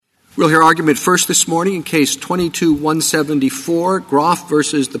We'll hear argument first this morning in Case 22-174, Groff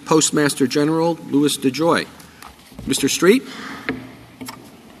versus the Postmaster General, Louis DeJoy. Mr. Street.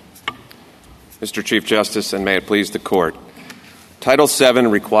 Mr. Chief Justice, and may it please the Court, Title VII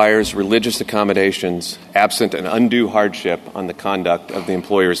requires religious accommodations absent an undue hardship on the conduct of the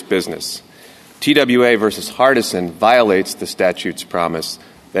employer's business. TWA versus Hardison violates the statute's promise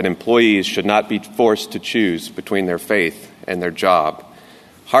that employees should not be forced to choose between their faith and their job.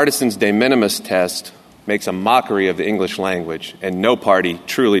 Hardison's de minimis test makes a mockery of the English language, and no party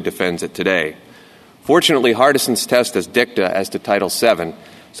truly defends it today. Fortunately, Hardison's test is dicta as to Title VII,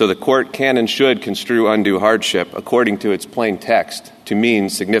 so the Court can and should construe undue hardship according to its plain text to mean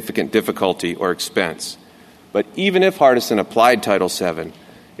significant difficulty or expense. But even if Hardison applied Title VII,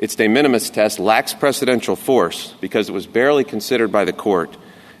 its de minimis test lacks precedential force because it was barely considered by the Court,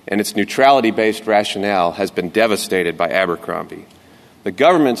 and its neutrality-based rationale has been devastated by Abercrombie. The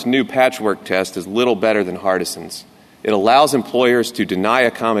government's new patchwork test is little better than Hardison's. It allows employers to deny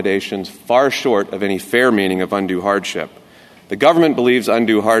accommodations far short of any fair meaning of undue hardship. The government believes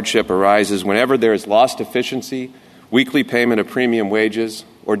undue hardship arises whenever there is lost efficiency, weekly payment of premium wages,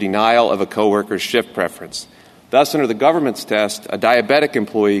 or denial of a coworker's shift preference. Thus, under the government's test, a diabetic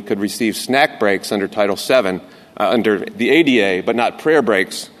employee could receive snack breaks under Title VII, under the ADA, but not prayer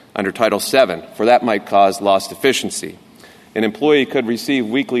breaks under Title VII, for that might cause lost efficiency. An employee could receive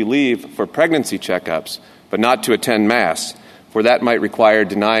weekly leave for pregnancy checkups, but not to attend Mass, for that might require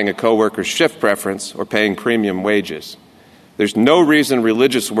denying a coworker's shift preference or paying premium wages. There's no reason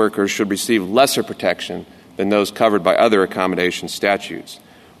religious workers should receive lesser protection than those covered by other accommodation statutes.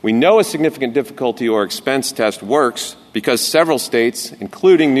 We know a significant difficulty or expense test works because several states,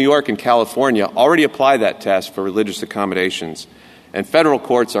 including New York and California, already apply that test for religious accommodations, and federal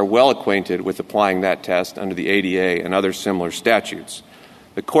courts are well acquainted with applying that test under the ADA and other similar statutes.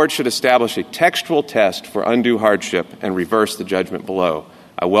 The Court should establish a textual test for undue hardship and reverse the judgment below.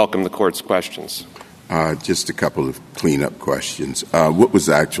 I welcome the Court's questions. Just a couple of cleanup questions. What was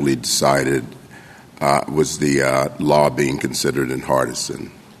actually decided? Was the law being considered in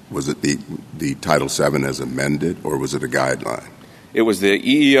Hardison? Was it the Title VII as amended, or was it a guideline? It was the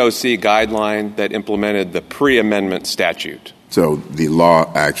EEOC guideline that implemented the pre-amendment statute. So the law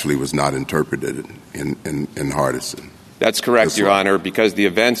actually was not interpreted in Hardison? That's correct, Your Honor, because the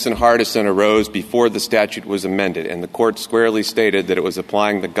events in Hardison arose before the statute was amended, and the Court squarely stated that it was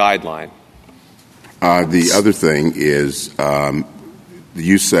applying the guideline. The other thing is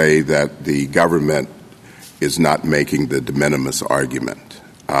you say that the government is not making the de minimis argument.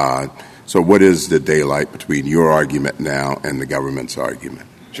 So what is the daylight between your argument now and the government's argument?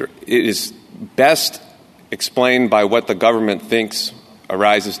 Sure. It is best explained by what the government thinks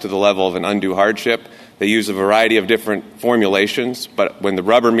arises to the level of an undue hardship. They use a variety of different formulations, but when the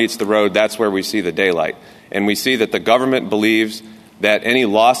rubber meets the road, that's where we see the daylight. And we see that the government believes that any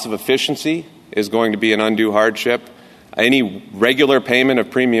loss of efficiency is going to be an undue hardship. Any regular payment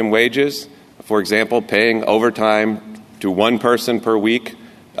of premium wages, for example, paying overtime to one person per week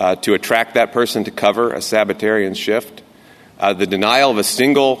to attract that person to cover a Sabbatarian shift. The denial of a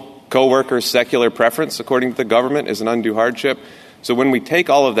single coworker's secular preference, according to the government, is an undue hardship. So when we take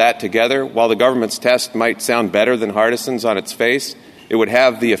all of that together, while the government's test might sound better than Hardison's on its face, it would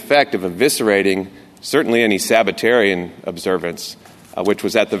have the effect of eviscerating certainly any Sabbatarian observance, which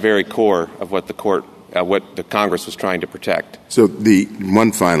was at the very core of what the Congress was trying to protect. So the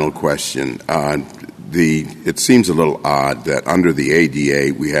one final question. It seems a little odd that under the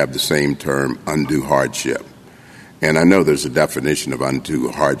ADA we have the same term, undue hardship. And I know there's a definition of undue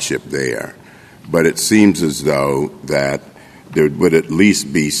hardship there, but it seems as though that there would at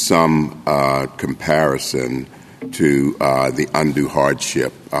least be some comparison to the undue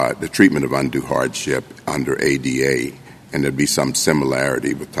hardship, the treatment of undue hardship under ADA, and there'd be some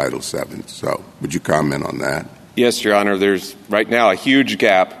similarity with Title VII. So would you comment on that? Yes, Your Honor. There's right now a huge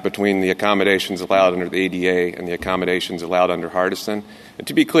gap between the accommodations allowed under the ADA and the accommodations allowed under Hardison. And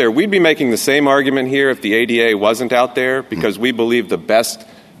to be clear, we'd be making the same argument here if the ADA wasn't out there, because we believe the best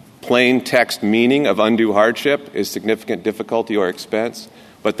plain text meaning of undue hardship is significant difficulty or expense.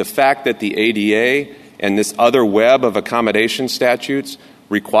 But the fact that the ADA and this other web of accommodation statutes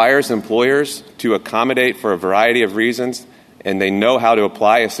requires employers to accommodate for a variety of reasons, and they know how to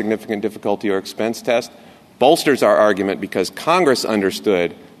apply a significant difficulty or expense test, bolsters our argument because Congress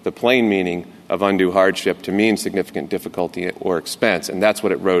understood the plain meaning of undue hardship to mean significant difficulty or expense, and that's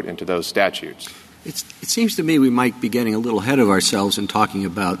what it wrote into those statutes. It seems to me we might be getting a little ahead of ourselves in talking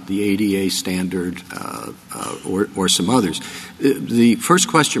about the ADA standard or some others. The first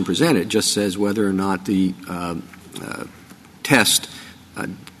question presented just says whether or not the test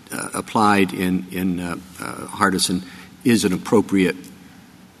applied in Hardison is an appropriate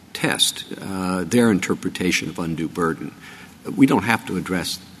test, their interpretation of undue burden. We don't have to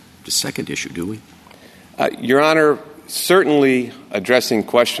address the second issue, do we? Your Honor, certainly addressing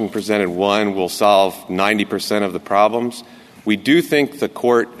question presented 1 will solve 90% of the problems. We do think the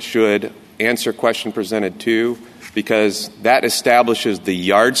court should answer question presented 2 because that establishes the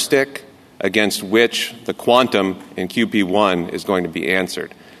yardstick against which the quantum in QP1 is going to be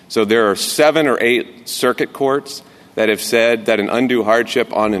answered. So there are 7 or 8 circuit courts that have said that an undue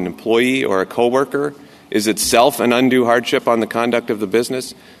hardship on an employee or a coworker is itself an undue hardship on the conduct of the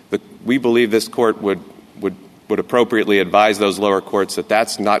business. But we believe this court would appropriately advise those lower courts that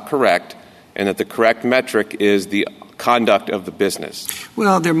that's not correct and that the correct metric is the conduct of the business.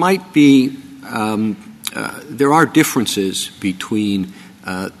 Well, there might be there are differences between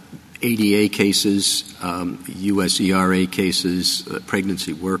ADA cases, USERA cases,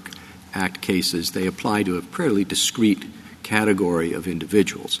 Pregnancy Work Act cases. They apply to a fairly discrete category of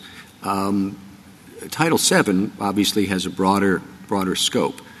individuals. Title VII obviously has a broader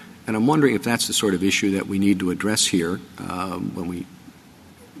scope, and I'm wondering if that's the sort of issue that we need to address here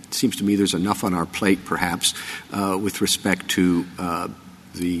it seems to me there's enough on our plate, perhaps, with respect to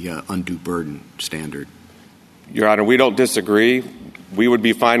the undue burden standard. Your Honor, we don't disagree. We would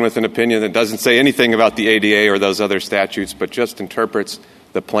be fine with an opinion that doesn't say anything about the ADA or those other statutes, but just interprets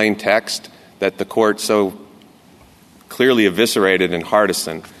the plain text that the court so clearly eviscerated in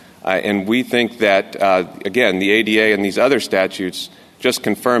Hardison. And we think that, again, the ADA and these other statutes just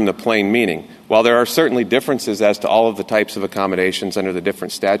confirm the plain meaning. While there are certainly differences as to all of the types of accommodations under the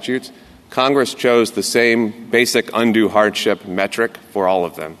different statutes, Congress chose the same basic undue hardship metric for all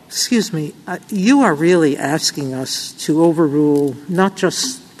of them. Excuse me. You are really asking us to overrule not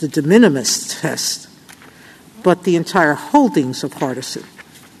just the de minimis test, but the entire holdings of Hardison.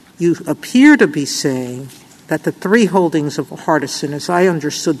 You appear to be saying that the 3 holdings of Hardison, as I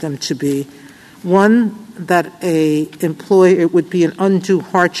understood them to be, 1, that it would be an undue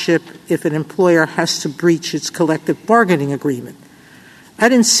hardship if an employer has to breach its collective bargaining agreement. I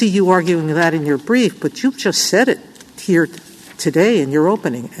didn't see you arguing that in your brief, but you've just said it here today in your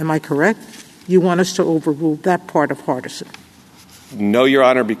opening. Am I correct? You want us to overrule that part of Hardison? No, Your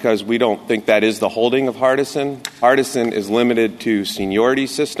Honor, because we don't think that is the holding of Hardison. Hardison is limited to seniority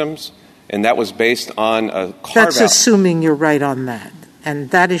systems, and that was based on a carve-out. That's assuming you're right on that.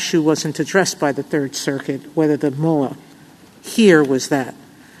 And that issue wasn't addressed by the Third Circuit, whether the MOA here was that.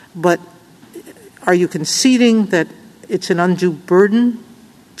 But are you conceding that it's an undue burden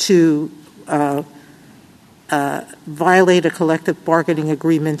to violate a collective bargaining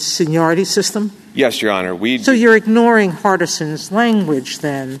agreement seniority system? Yes, Your Honor. So you're ignoring Hardison's language,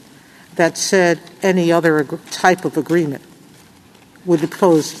 then, that said any other type of agreement would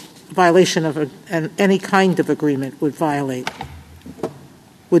impose violation of any kind of agreement would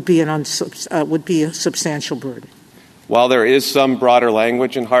be a substantial burden. While there is some broader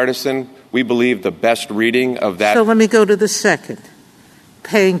language in Hardison, we believe the best reading of that. So let me go to the second,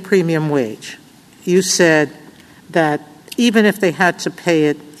 paying premium wage. You said that even if they had to pay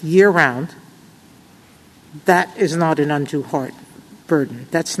it year-round, that is not an undue burden.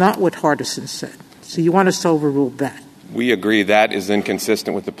 That's not what Hardison said. So you want us to overrule that. We agree that is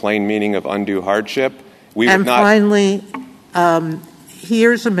inconsistent with the plain meaning of undue hardship. Finally,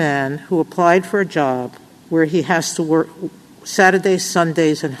 here's a man who applied for a job where he has to work Saturdays,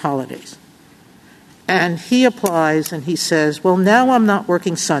 Sundays, and holidays. And he applies and he says, well, now I'm not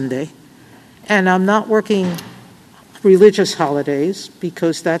working Sunday and I'm not working religious holidays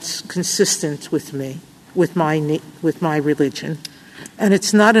because that's consistent with me, with my religion. And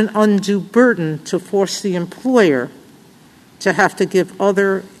it's not an undue burden to force the employer to have to give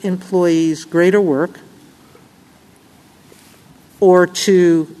other employees greater work or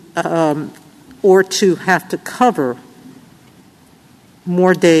to have to cover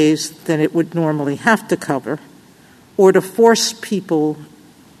more days than it would normally have to cover, or to force people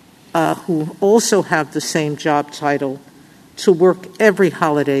who also have the same job title to work every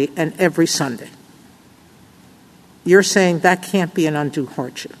holiday and every Sunday. You're saying that can't be an undue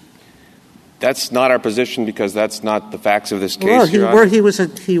hardship. That's not our position because that's not the facts of this case. Well, he was an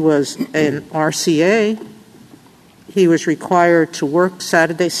RCA. He was required to work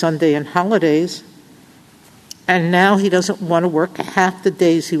Saturday, Sunday, and holidays, and now he doesn't want to work half the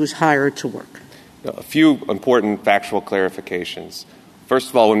days he was hired to work. A few important factual clarifications. First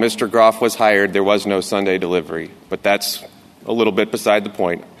of all, when Mr. Groff was hired, there was no Sunday delivery, but that's a little bit beside the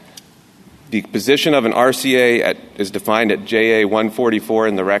point. The position of an RCA is defined at JA 144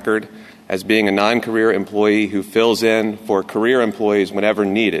 in the record as being a non-career employee who fills in for career employees whenever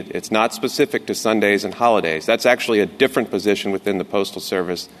needed. It's not specific to Sundays and holidays. That's actually a different position within the Postal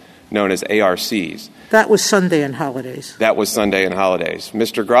Service known as ARCs. That was Sunday and holidays. That was Sunday and holidays.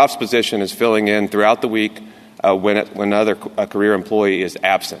 Mr. Groff's position is filling in throughout the week when another career employee is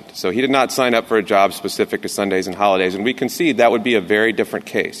absent. So he did not sign up for a job specific to Sundays and holidays, and we concede that would be a very different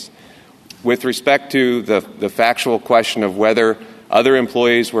case. With respect to the factual question of whether other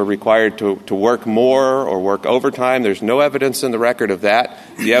employees were required to work more or work overtime, there's no evidence in the record of that.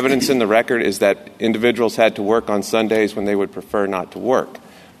 The evidence in the record is that individuals had to work on Sundays when they would prefer not to work.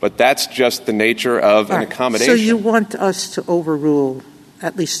 But that's just the nature of an accommodation. So you want us to overrule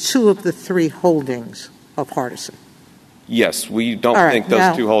at least two of the three holdings of Hardison? Yes, we don't think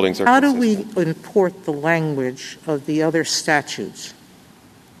those two holdings are consistent. consistent. How do we import the language of the other statutes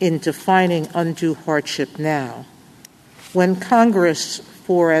in defining undue hardship now, when Congress,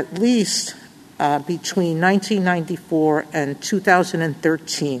 for at least between 1994 and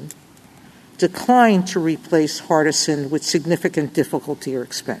 2013, declined to replace Hardison with significant difficulty or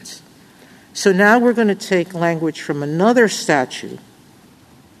expense? So now we're going to take language from another statute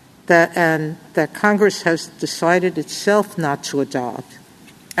that Congress has decided itself not to adopt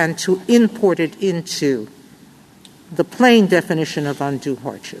and to import it into the plain definition of undue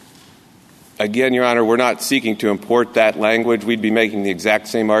hardship. Again, Your Honor, we're not seeking to import that language. We'd be making the exact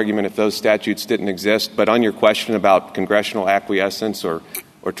same argument if those statutes didn't exist. But on your question about congressional acquiescence or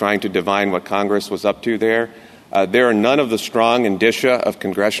trying to divine what Congress was up to there are none of the strong indicia of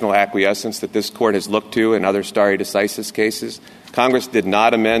congressional acquiescence that this Court has looked to in other stare decisis cases. Congress did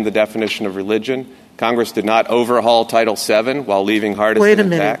not amend the definition of religion. Congress did not overhaul Title VII while leaving Hardison intact. Wait a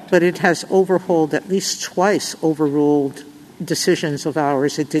minute, but it has overhauled, at least twice overruled decisions of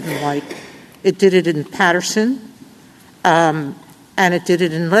ours it didn't like. It did it in Patterson, and it did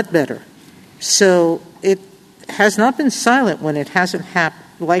it in Ledbetter. So it has not been silent when it hasn't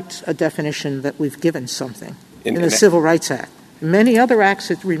liked a definition that we've given something in the Civil Rights Act. Many other acts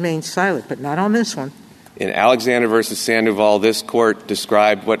it remained silent, but not on this one. In Alexander v. Sandoval, this Court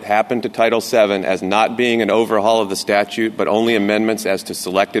described what happened to Title VII as not being an overhaul of the statute, but only amendments as to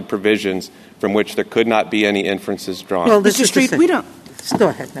selected provisions from which there could not be any inferences drawn. Well, Mr. Street, we don't. Go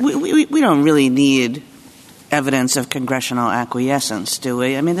ahead. We don't really need evidence of congressional acquiescence, do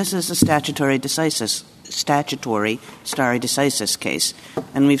we? I mean, this is a statutory stare decisis case,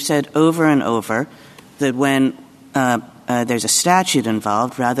 and we've said over and over that when there's a statute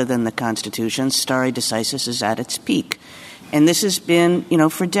involved rather than the Constitution, stare decisis is at its peak. And this has been,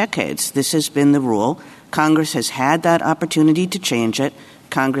 for decades, this has been the rule. Congress has had that opportunity to change it.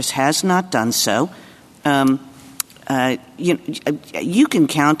 Congress has not done so. You can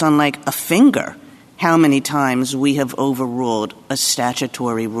count on like a finger how many times we have overruled a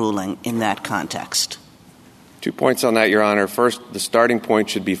statutory ruling in that context. 2 points on that, Your Honor. First, the starting point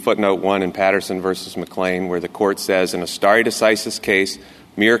should be footnote 1 in Patterson v. McLean, where the Court says in a stare decisis case,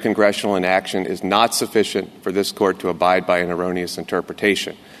 mere congressional inaction is not sufficient for this Court to abide by an erroneous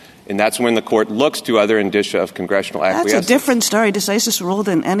interpretation. And that's when the Court looks to other indicia of congressional acquiescence. That's a different stare decisis rule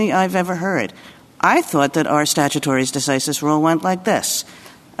than any I've ever heard. I thought that our statutory decisis rule went like this.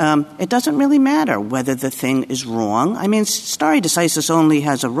 It doesn't really matter whether the thing is wrong. I mean, stare decisis only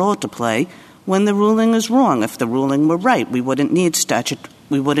has a role to play when the ruling is wrong. If the ruling were right, we wouldn't need stare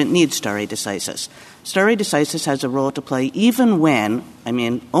decisis. Stare decisis has a role to play even when,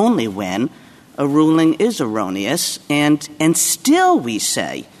 only when, a ruling is erroneous, and still we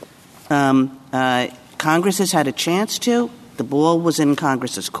say Congress has had a chance to. The ball was in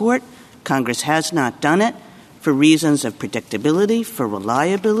Congress's court. Congress has not done it for reasons of predictability, for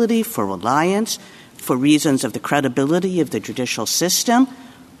reliability, for reliance, for reasons of the credibility of the judicial system.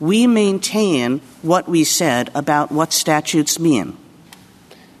 We maintain what we said about what statutes mean.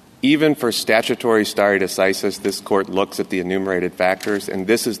 Even for statutory stare decisis, this Court looks at the enumerated factors, and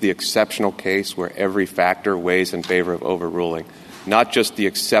this is the exceptional case where every factor weighs in favor of overruling. Not just the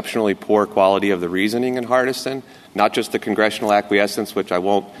exceptionally poor quality of the reasoning in Hardison, not just the congressional acquiescence, which I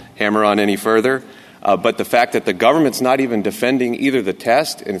won't hammer on any further, but the fact that the government's not even defending either the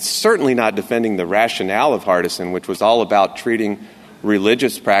test, and it's certainly not defending the rationale of Hardison, which was all about treating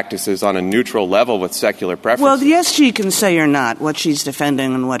religious practices on a neutral level with secular preferences. Well, the SG can say or not what she's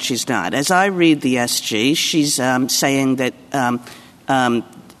defending and what she's not. As I read the SG, she's saying that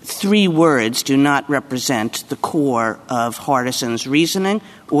 3 words do not represent the core of Hardison's reasoning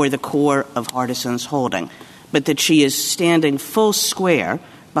or the core of Hardison's holding, but that she is standing full square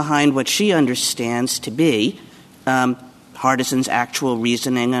behind what she understands to be Hardison's actual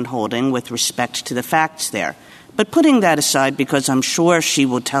reasoning and holding with respect to the facts there. But putting that aside, because I'm sure she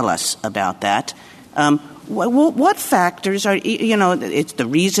will tell us about that, what factors are, it's the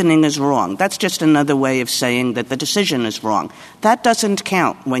reasoning is wrong. That's just another way of saying that the decision is wrong. That doesn't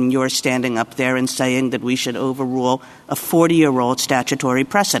count when you're standing up there and saying that we should overrule a 40-year-old statutory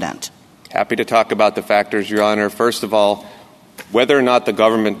precedent. Happy to talk about the factors, Your Honor. First of all, whether or not the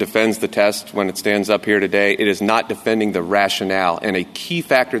government defends the test when it stands up here today, it is not defending the rationale. And a key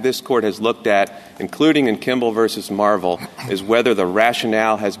factor this Court has looked at, including in Kimball versus Marvel, is whether the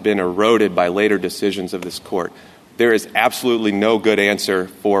rationale has been eroded by later decisions of this Court. There is absolutely no good answer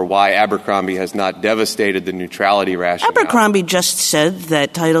for why Abercrombie has not devastated the neutrality rationale. Abercrombie just said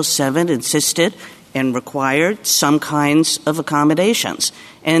that Title VII insisted and required some kinds of accommodations.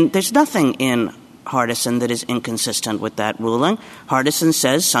 And there's nothing in Hardison that is inconsistent with that ruling. Hardison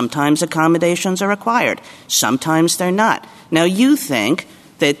says sometimes accommodations are required. Sometimes they're not. Now, you think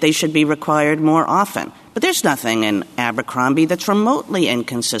that they should be required more often. But there's nothing in Abercrombie that's remotely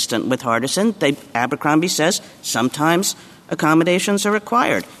inconsistent with Hardison. Abercrombie says sometimes accommodations are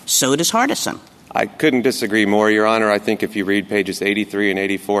required. So does Hardison. I couldn't disagree more, Your Honor. I think if you read pages 83 and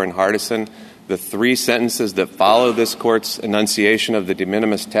 84 in Hardison, the three sentences that follow this Court's enunciation of the de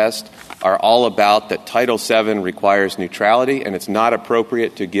minimis test are all about that Title VII requires neutrality, and it's not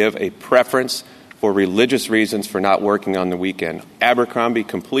appropriate to give a preference for religious reasons for not working on the weekend. Abercrombie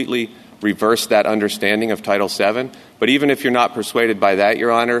completely reversed that understanding of Title VII. But even if you're not persuaded by that,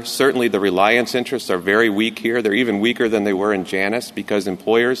 Your Honor, certainly the reliance interests are very weak here. They're even weaker than they were in Janus because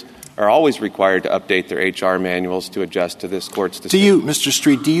employers are always required to update their HR manuals to adjust to this Court's decision. Mr.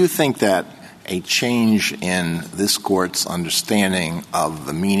 Street, do you think that a change in this Court's understanding of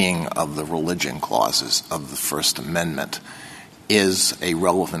the meaning of the religion clauses of the First Amendment is a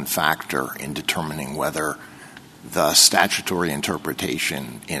relevant factor in determining whether the statutory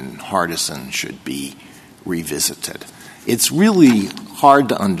interpretation in Hardison should be revisited? It's really hard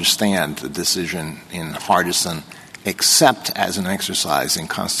to understand the decision in Hardison except as an exercise in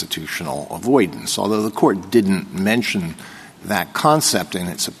constitutional avoidance. Although the Court didn't mention that concept in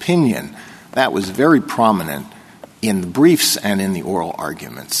its opinion, that was very prominent in the briefs and in the oral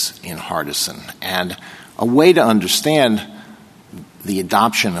arguments in Hardison. And a way to understand the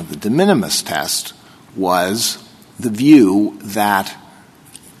adoption of the de minimis test was the view that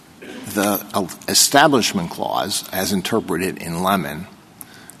the Establishment Clause, as interpreted in Lemon,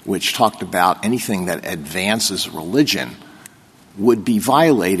 which talked about anything that advances religion, would be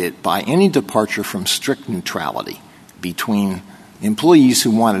violated by any departure from strict neutrality between employees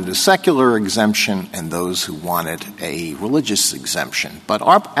who wanted a secular exemption and those who wanted a religious exemption. But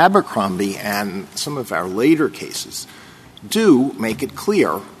Abercrombie and some of our later cases do make it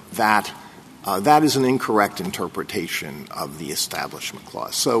clear that that is an incorrect interpretation of the Establishment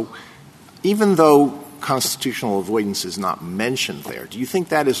Clause. So even though constitutional avoidance is not mentioned there, do you think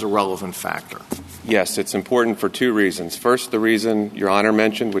that is a relevant factor? Yes, it's important for two reasons. First, the reason Your Honor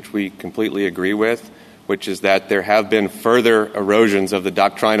mentioned, which we completely agree with, which is that there have been further erosions of the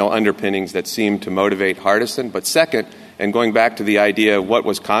doctrinal underpinnings that seem to motivate Hardison. But second, and going back to the idea of what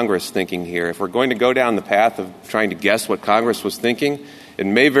was Congress thinking here, if we're going to go down the path of trying to guess what Congress was thinking, it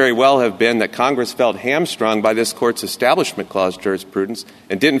may very well have been that Congress felt hamstrung by this Court's Establishment Clause jurisprudence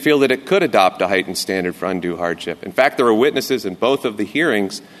and didn't feel that it could adopt a heightened standard for undue hardship. In fact, there were witnesses in both of the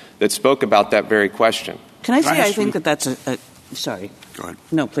hearings that spoke about that very question. Can I say I think that that's sorry. Go ahead.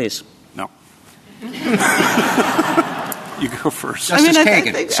 No, please. No. You go first. I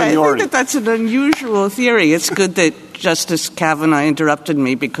think that that's an unusual theory. It's good that Justice Kavanaugh interrupted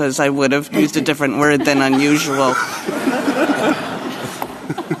me because I would have used a different word than unusual.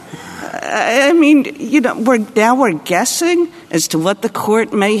 I mean, we're guessing as to what the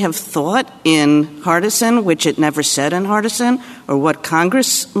Court may have thought in Hardison, which it never said in Hardison, or what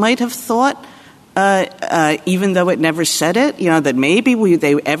Congress might have thought, even though it never said it. That maybe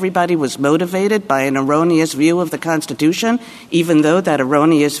everybody was motivated by an erroneous view of the Constitution, even though that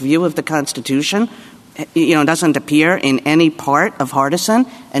erroneous view of the Constitution, doesn't appear in any part of Hardison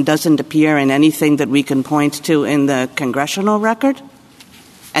and doesn't appear in anything that we can point to in the congressional record.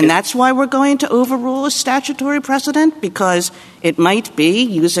 And that's why we're going to overrule a statutory precedent, because it might be,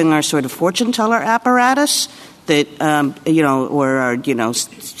 using our sort of fortune teller apparatus, that, or our,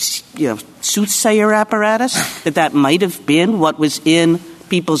 soothsayer apparatus, that might have been what was in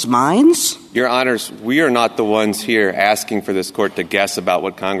people's minds? Your Honors, we are not the ones here asking for this court to guess about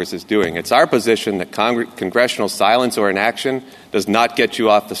what Congress is doing. It's our position that congressional silence or inaction does not get you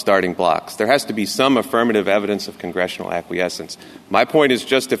off the starting blocks. There has to be some affirmative evidence of congressional acquiescence. My point is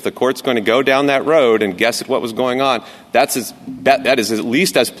just if the court's going to go down that road and guess at what was going on, that is at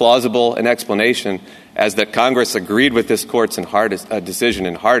least as plausible an explanation as that Congress agreed with this court's decision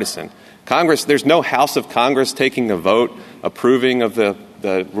in Hardison. There's no House of Congress taking a vote approving of the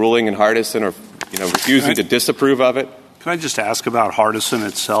ruling in Hardison or refusing to disapprove of it. Can I just ask about Hardison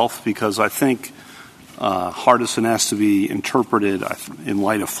itself? Because I think Hardison has to be interpreted in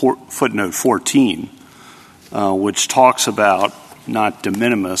light of footnote 14, which talks about not de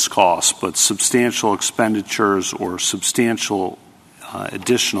minimis costs, but substantial expenditures or substantial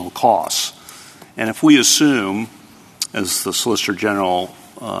additional costs. And if we assume, as the Solicitor General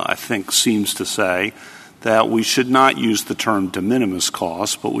I think seems to say, that we should not use the term de minimis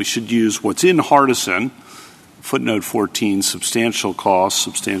costs, but we should use what's in Hardison, footnote 14, substantial costs,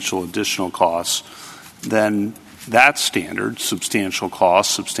 substantial additional costs, then that standard, substantial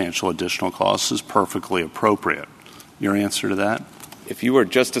costs, substantial additional costs, is perfectly appropriate. Your answer to that? If you were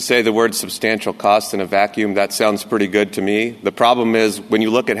just to say the word substantial costs in a vacuum, that sounds pretty good to me. The problem is when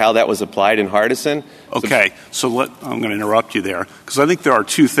you look at how that was applied in Hardison. Okay, so I'm going to interrupt you there because I think there are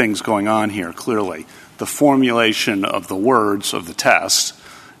two things going on here, clearly. The formulation of the words of the test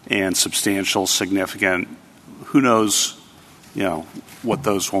and substantial, significant, who knows, what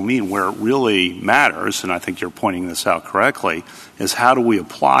those will mean. Where it really matters, and I think you're pointing this out correctly, is how do we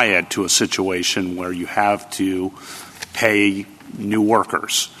apply it to a situation where you have to pay new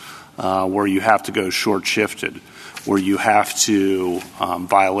workers, where you have to go short-shifted, where you have to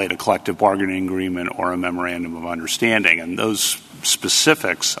violate a collective bargaining agreement or a memorandum of understanding. And those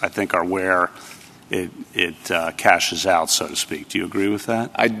specifics, I think, are where it cashes out, so to speak. Do you agree with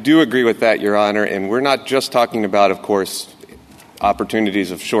that? I do agree with that, Your Honor. And we're not just talking about, of course,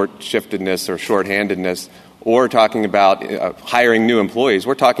 opportunities of short-shiftedness or short-handedness or talking about hiring new employees.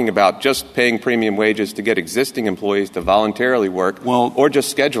 We're talking about just paying premium wages to get existing employees to voluntarily work or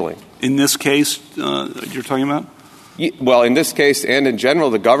just scheduling. In this case, you're talking about? Well, in this case and in general,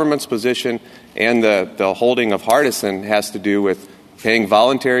 the government's position and the holding of Hardison has to do with paying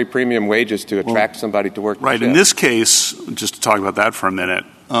voluntary premium wages to attract somebody to work. Right. In this case, just to talk about that for a minute,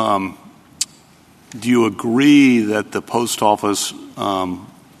 do you agree that the post office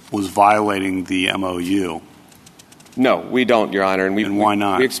was violating the MOU? No, we don't, Your Honor. And why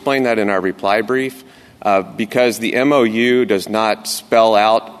not? We explained that in our reply brief because the MOU does not spell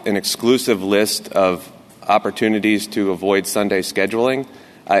out an exclusive list of opportunities to avoid Sunday scheduling.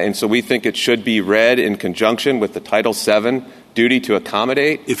 And so we think it should be read in conjunction with the Title VII duty to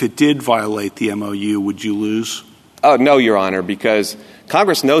accommodate. If it did violate the MOU, would you lose? Oh, no, Your Honor, because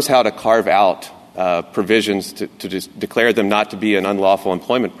Congress knows how to carve out provisions to just declare them not to be an unlawful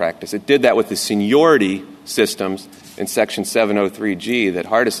employment practice. It did that with the seniority systems in Section 703G that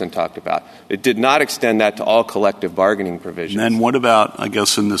Hardison talked about. It did not extend that to all collective bargaining provisions. And then what about, I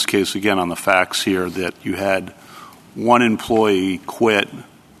guess in this case, again, on the facts here, that you had one employee quit,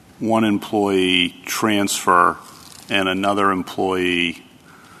 one employee transfer, and another employee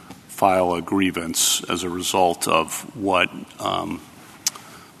file a grievance as a result of what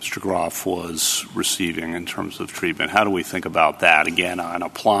Mr. Groff was receiving in terms of treatment. How do we think about that, again, on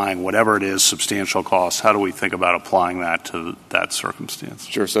applying whatever it is, substantial costs? How do we think about applying that to that circumstance?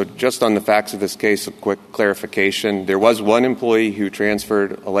 Sure. So just on the facts of this case, a quick clarification. There was one employee who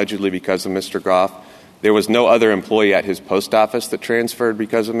transferred allegedly because of Mr. Groff. There was no other employee at his post office that transferred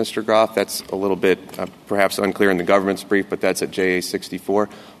because of Mr. Groff. That's a little bit perhaps unclear in the government's brief, but that's at JA 64.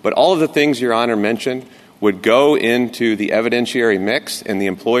 But all of the things Your Honor mentioned would go into the evidentiary mix, and the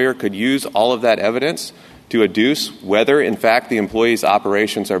employer could use all of that evidence to adduce whether, in fact, the employee's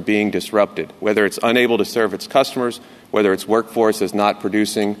operations are being disrupted, whether it's unable to serve its customers, whether its workforce is not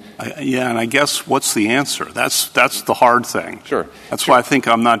producing. And I guess what's the answer? That's the hard thing. Sure. That's why I think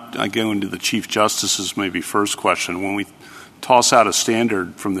I go into the Chief Justice's maybe first question. When we toss out a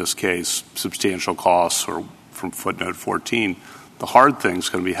standard from this case, substantial costs or from footnote 14, the hard thing is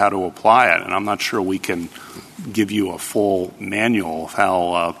going to be how to apply it, and I'm not sure we can give you a full manual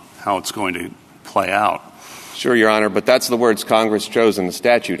of how it's going to play out. Sure, Your Honor, but that's the words Congress chose in the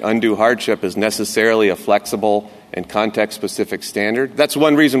statute. Undue hardship is necessarily a flexible and context-specific standard. That's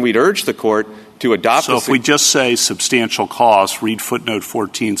one reason we'd urge the Court to adopt. So if we just say substantial costs, read footnote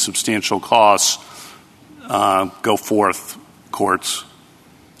 14, substantial costs, go forth, courts.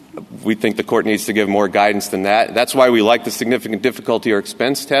 We think the Court needs to give more guidance than that. That's why we like the significant difficulty or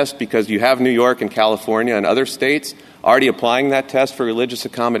expense test, because you have New York and California and other states already applying that test for religious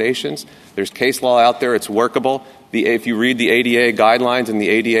accommodations. There's case law out there. It's workable. If you read the ADA guidelines and the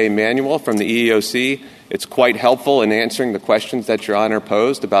ADA manual from the EEOC, it's quite helpful in answering the questions that Your Honor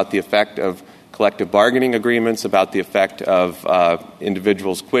posed about the effect of collective bargaining agreements, about the effect of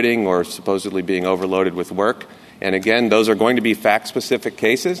individuals quitting or supposedly being overloaded with work. And again, those are going to be fact-specific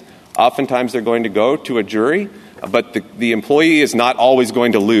cases. Oftentimes they're going to go to a jury, but the employee is not always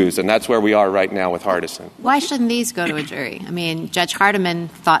going to lose, and that's where we are right now with Hardison. Why shouldn't these go to a jury? I mean, Judge Hardiman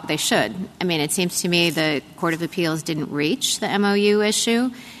thought they should. I mean, it seems to me the Court of Appeals didn't reach the MOU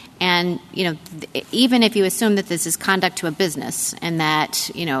issue. And, even if you assume that this is conduct to a business and that,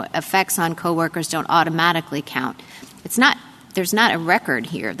 effects on coworkers don't automatically count, there's not a record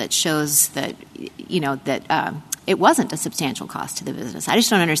here that shows that, that it wasn't a substantial cost to the business. I just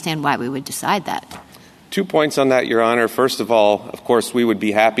don't understand why we would decide that. 2 points on that, Your Honor. First of all, of course, we would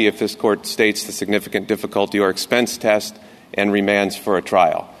be happy if this court states the significant difficulty or expense test and remands for a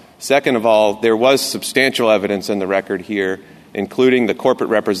trial. Second of all, there was substantial evidence in the record here, including the corporate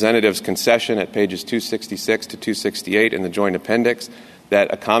representative's concession at pages 266 to 268 in the joint appendix,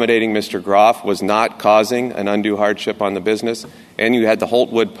 that accommodating Mr. Groff was not causing an undue hardship on the business. And you had the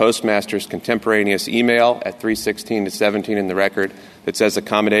Holtwood postmaster's contemporaneous email at 316 to 17 in the record that says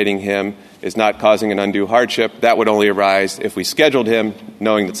accommodating him is not causing an undue hardship. That would only arise if we scheduled him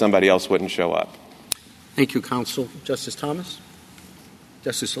knowing that somebody else wouldn't show up. Thank you, counsel. Justice Thomas?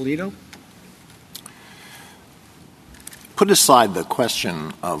 Justice Alito? Put aside the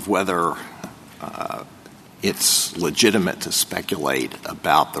question of whether it's legitimate to speculate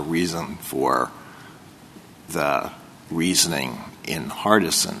about the reason for the reasoning in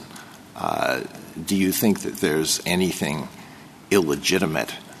Hardison. Do you think that there's anything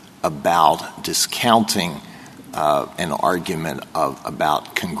illegitimate about discounting an argument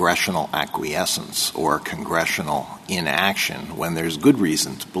about congressional acquiescence or congressional inaction when there's good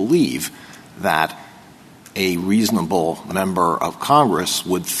reason to believe that a reasonable member of Congress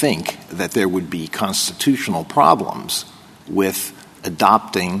would think that there would be constitutional problems with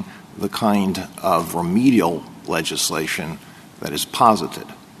adopting the kind of remedial legislation that is posited?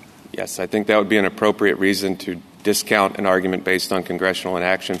 Yes, I think that would be an appropriate reason to discount an argument based on congressional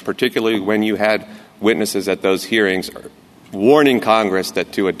inaction, particularly when you had witnesses at those hearings warning Congress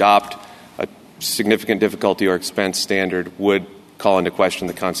that to adopt a significant difficulty or expense standard would call into question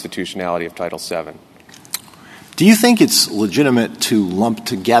the constitutionality of Title VII. Do you think it's legitimate to lump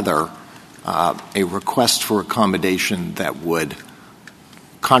together a request for accommodation that would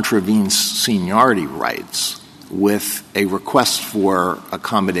contravene seniority rights with a request for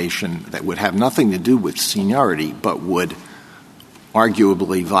accommodation that would have nothing to do with seniority but would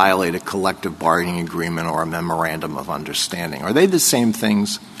arguably violate a collective bargaining agreement or a memorandum of understanding? Are they the same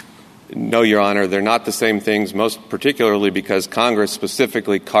things? No, Your Honor, they're not the same things, most particularly because Congress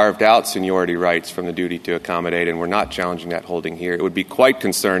specifically carved out seniority rights from the duty to accommodate, and we're not challenging that holding here. It would be quite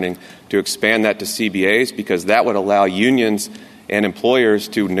concerning to expand that to CBAs because that would allow unions and employers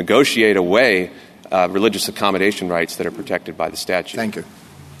to negotiate away religious accommodation rights that are protected by the statute. Thank you.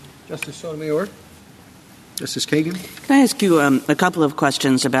 Justice Sotomayor? Justice Kagan? Can I ask you a couple of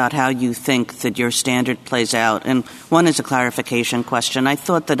questions about how you think that your standard plays out? And one is a clarification question. I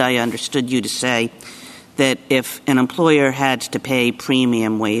thought that I understood you to say that if an employer had to pay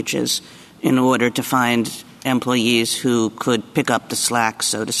premium wages in order to find employees who could pick up the slack,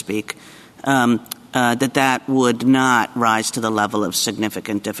 so to speak, that would not rise to the level of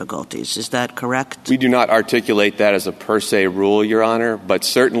significant difficulties. Is that correct? We do not articulate that as a per se rule, Your Honor, but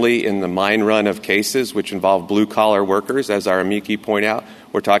certainly in the mine run of cases which involve blue-collar workers, as our amici point out,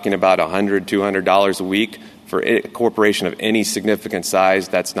 we're talking about $100, $200 a week. For a corporation of any significant size,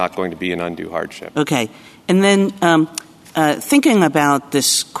 that's not going to be an undue hardship. Okay. And then thinking about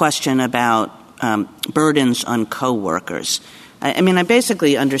this question about burdens on coworkers, I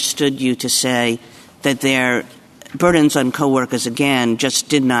basically understood you to say that their burdens on coworkers, again, just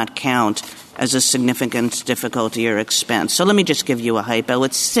did not count as a significant difficulty or expense. So let me just give you a hypo.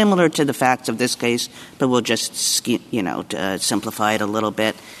 It's similar to the facts of this case, but we'll just, simplify it a little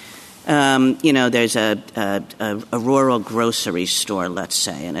bit. There's a rural grocery store, let's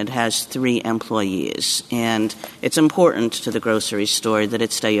say, and it has 3 employees. And it's important to the grocery store that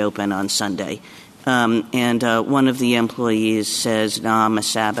it stay open on Sunday. And one of the employees says, no, I'm a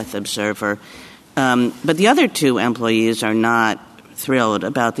Sabbath observer. But the other 2 employees are not thrilled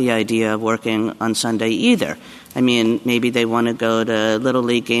about the idea of working on Sunday either. Maybe they want to go to Little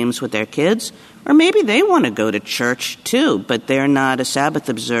League games with their kids, or maybe they want to go to church too, but they're not a Sabbath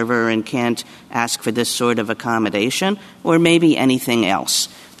observer and can't ask for this sort of accommodation, or maybe anything else.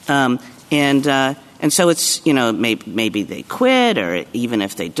 And And so it's, maybe they quit, or even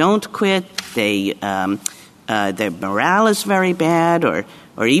if they don't quit, their morale is very bad, or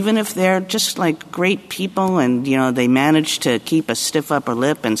even if they're just like great people and, they manage to keep a stiff upper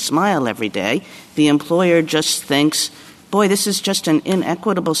lip and smile every day, the employer just thinks, boy, this is just an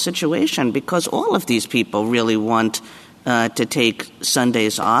inequitable situation because all of these people really want to take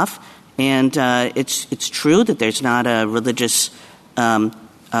Sundays off. And it's true that there's not a religious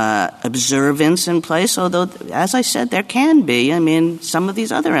observance in place, although, as I said, there can be. I mean, some of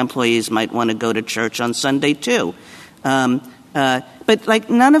these other employees might want to go to church on Sunday, too. But,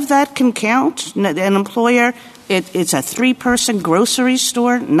 none of that can count. An employer, it's a 3-person grocery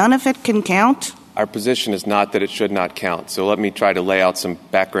store. None of it can count. Our position is not that it should not count. So let me try to lay out some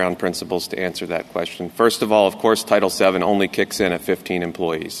background principles to answer that question. First of all, of course, Title VII only kicks in at 15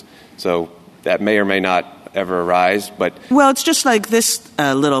 employees. So that may or may not ever arise, but... Well, it's just like this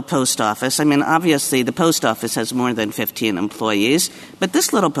little post office. I mean, obviously, the post office has more than 15 employees, but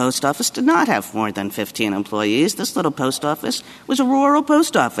this little post office did not have more than 15 employees. This little post office was a rural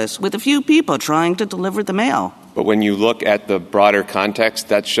post office with a few people trying to deliver the mail. But when you look at the broader context,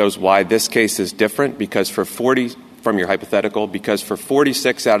 that shows why this case is different, because from your hypothetical, because for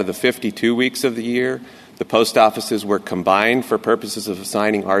 46 out of the 52 weeks of the year, the post offices were combined for purposes of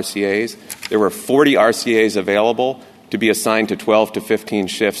assigning RCAs. There were 40 RCAs available to be assigned to 12 to 15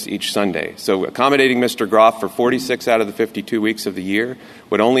 shifts each Sunday. So accommodating Mr. Groff for 46 out of the 52 weeks of the year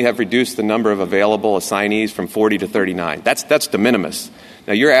would only have reduced the number of available assignees from 40 to 39. That's de minimis.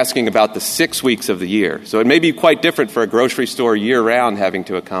 Now, you're asking about the 6 weeks of the year. So it may be quite different for a grocery store year-round having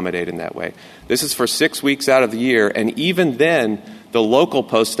to accommodate in that way. This is for 6 weeks out of the year, and even then, the local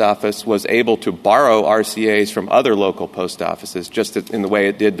post office was able to borrow RCAs from other local post offices just in the way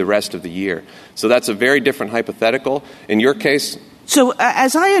it did the rest of the year. So that's a very different hypothetical. In your case... So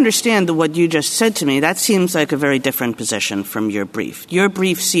as I understand what you just said to me, that seems like a very different position from your brief. Your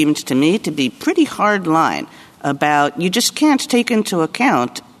brief seemed to me to be pretty hard line about you just can't take into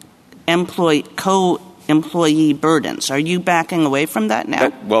account co-employee burdens. Are you backing away from that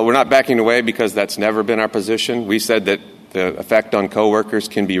now? Well, we're not backing away because that's never been our position. We said that the effect on coworkers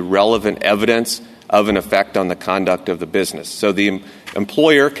can be relevant evidence of an effect on the conduct of the business. So the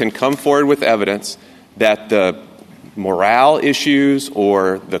employer can come forward with evidence that the morale issues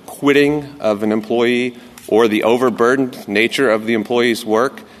or the quitting of an employee or the overburdened nature of the employee's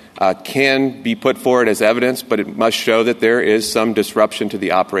work can be put forward as evidence, but it must show that there is some disruption to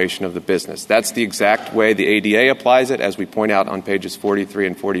the operation of the business. That's the exact way the ADA applies it, as we point out on pages 43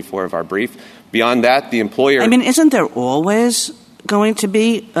 and 44 of our brief. Beyond that, the employer... I mean, isn't there always going to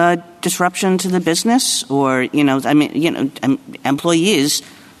be a disruption to the business? Or, employees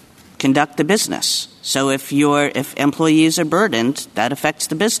conduct the business. So if employees are burdened, that affects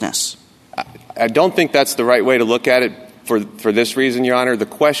the business. I don't think that's the right way to look at it for this reason, Your Honor. The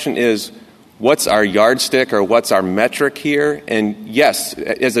question is, what's our yardstick or what's our metric here? And yes,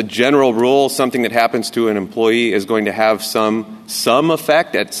 as a general rule, something that happens to an employee is going to have some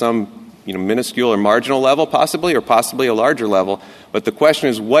effect at some minuscule or marginal level, possibly a larger level. But the question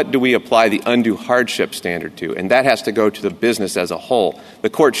is, what do we apply the undue hardship standard to? And that has to go to the business as a whole. The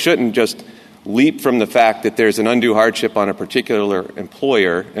court shouldn't just leap from the fact that there's an undue hardship on a particular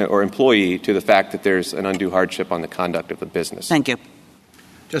employer or employee to the fact that there's an undue hardship on the conduct of the business. Thank you.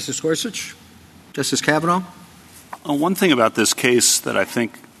 Justice Gorsuch? Justice Kavanaugh? One thing about this case that I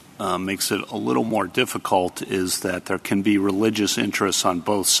think makes it a little more difficult is that there can be religious interests on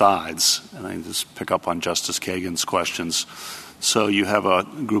both sides. And I just pick up on Justice Kagan's questions. So you have a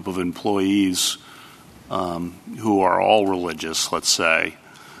group of employees who are all religious, let's say,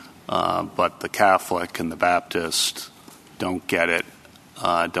 but the Catholic and the Baptist don't get it,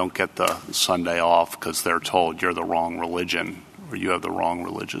 don't get the Sunday off because they're told you're the wrong religion or you have the wrong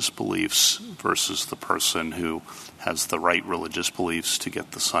religious beliefs, versus the person who has the right religious beliefs to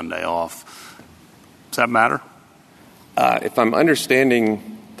get the Sunday off. Does that matter? If I'm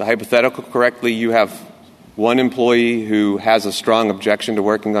understanding the hypothetical correctly, you have one employee who has a strong objection to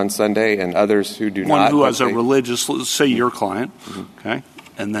working on Sunday and others who do not. One who has a religious, say your client, okay?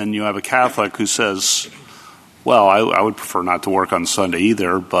 And then you have a Catholic who says, well, I would prefer not to work on Sunday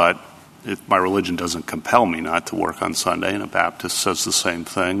either, but if my religion doesn't compel me not to work on Sunday. And a Baptist says the same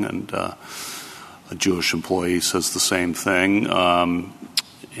thing, and a Jewish employee says the same thing, on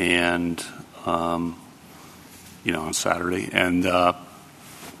Saturday. And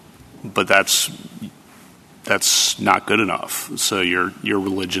but that's not good enough. So your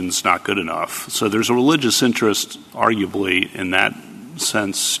religion's not good enough. So there's a religious interest, arguably, in that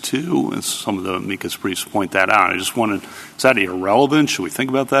sense too, as some of the amicus briefs point that out. I just wanted, is that irrelevant? Should we think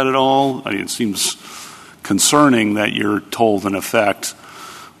about that at all? I mean, it seems concerning that you're told, in effect,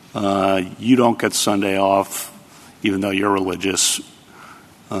 you don't get Sunday off even though you're religious.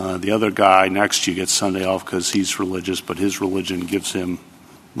 The other guy next to you gets Sunday off because he's religious, but his religion gives him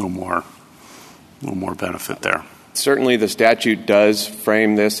a little more benefit there. Certainly the statute does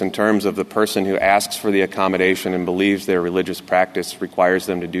frame this in terms of the person who asks for the accommodation and believes their religious practice requires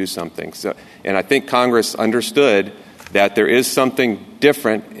them to do something. So, and I think Congress understood that there is something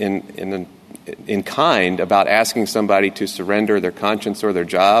different in kind about asking somebody to surrender their conscience or their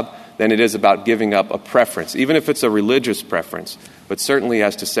job than it is about giving up a preference, even if it's a religious preference, but certainly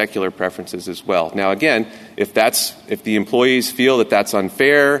as to secular preferences as well. Now, again, if the employees feel that that's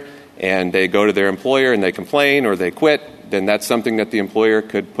unfair and they go to their employer and they complain or they quit, then that's something that the employer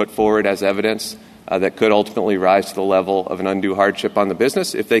could put forward as evidence that could ultimately rise to the level of an undue hardship on the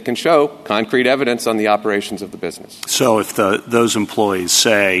business if they can show concrete evidence on the operations of the business. So if those employees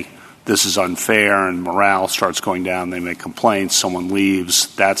say this is unfair and morale starts going down, they make complaints, someone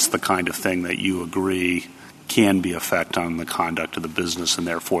leaves, that's the kind of thing that you agree can be effect on the conduct of the business, and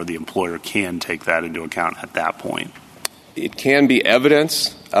therefore the employer can take that into account at that point. It can be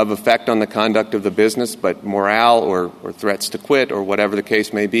evidence of effect on the conduct of the business, but morale or threats to quit or whatever the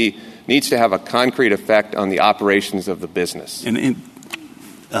case may be needs to have a concrete effect on the operations of the business. And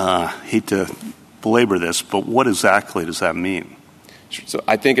hate to belabor this, but what exactly does that mean? So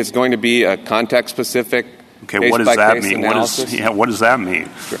I think it's going to be a context-specific what does that mean? Analysis. What does that mean?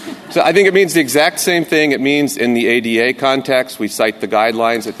 Sure. So I think it means the exact same thing it means in the ADA context. We cite the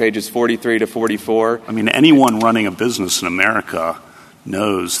guidelines at pages 43 to 44. I mean, anyone running a business in America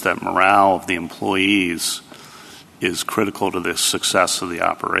knows that morale of the employees is critical to the success of the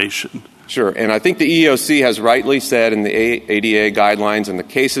operation. Sure. And I think the EEOC has rightly said in the ADA guidelines and the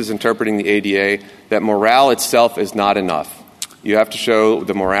cases interpreting the ADA that morale itself is not enough. You have to show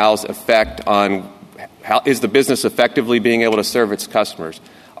the morale's effect on how is the business effectively being able to serve its customers?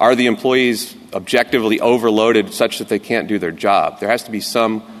 Are the employees objectively overloaded such that they can't do their job? There has to be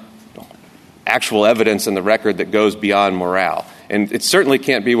some actual evidence in the record that goes beyond morale. And it certainly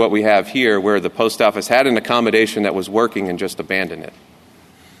can't be what we have here, where the post office had an accommodation that was working and just abandoned it.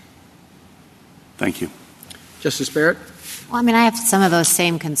 Thank you. Justice Barrett? Well, I mean, I have some of those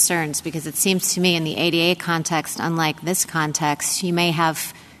same concerns because it seems to me in the ADA context, unlike this context, you may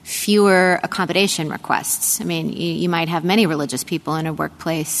have fewer accommodation requests. I mean, you might have many religious people in a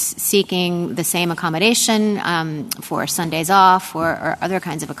workplace seeking the same accommodation for Sundays off or other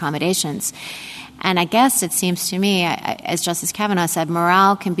kinds of accommodations. And I guess it seems to me, as Justice Kavanaugh said,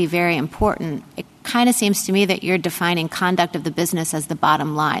 morale can be very important. It kind of seems to me that you're defining conduct of the business as the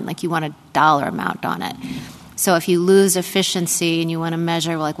bottom line, like you want a dollar amount on it. So if you lose efficiency and you want to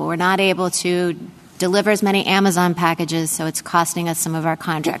measure, like, well, we're not able to deliver as many Amazon packages, so it's costing us some of our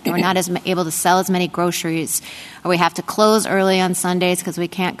contract. We're not able to sell as many groceries, or we have to close early on Sundays because we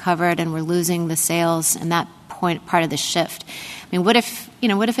can't cover it and we're losing the sales and that part of the shift. I mean, what if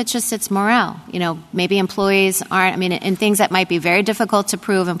it's morale? Maybe employees aren't, in things that might be very difficult to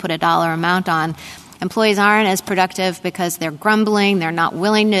prove and put a dollar amount on, employees aren't as productive because they're grumbling, they're not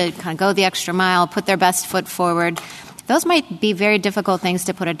willing to kind of go the extra mile, put their best foot forward. Those might be very difficult things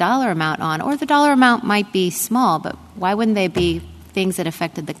to put a dollar amount on, or the dollar amount might be small, but why wouldn't they be things that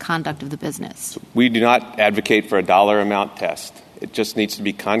affected the conduct of the business? We do not advocate for a dollar amount test. It just needs to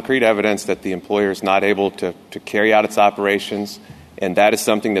be concrete evidence that the employer is not able to carry out its operations, and that is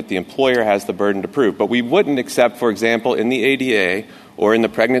something that the employer has the burden to prove. But we wouldn't accept, for example, in the ADA or in the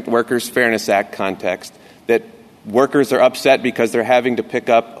Pregnant Workers Fairness Act context, that workers are upset because they're having to pick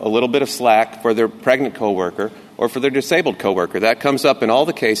up a little bit of slack for their pregnant coworker or for their disabled coworker. That comes up in all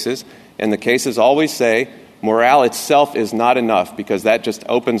the cases, and the cases always say morale itself is not enough because that just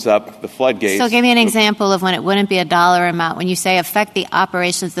opens up the floodgates. So give me an example of when it wouldn't be a dollar amount. When you say affect the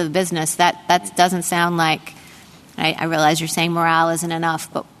operations of the business, that doesn't sound like, I realize you're saying morale isn't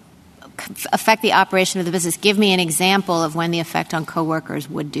enough, but affect the operation of the business. Give me an example of when the effect on coworkers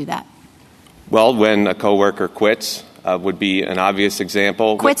would do that. Well, when a coworker quits would be an obvious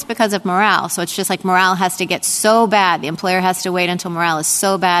example. Quits because of morale. So it's just like morale has to get so bad. The employer has to wait until morale is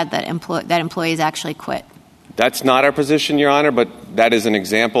so bad that employees actually quit. That's not our position, Your Honor, but that is an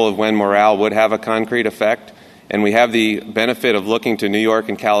example of when morale would have a concrete effect. And we have the benefit of looking to New York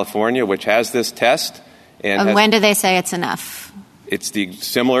and California, which has this test. And when do they say it's enough? It's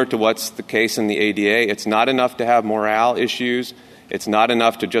similar to what's the case in the ADA. It's not enough to have morale issues. It's not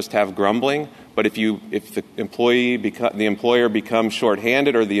enough to just have grumbling. But if the employer becomes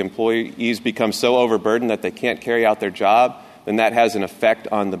shorthanded or the employees become so overburdened that they can't carry out their job, then that has an effect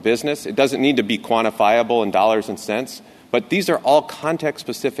on the business. It doesn't need to be quantifiable in dollars and cents, but these are all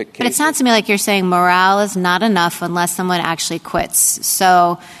context-specific cases. But it sounds to me like you're saying morale is not enough unless someone actually quits.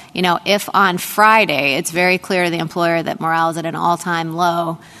 So, if on Friday it's very clear to the employer that morale is at an all-time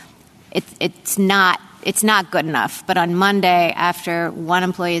low, it's not good enough. But on Monday, after one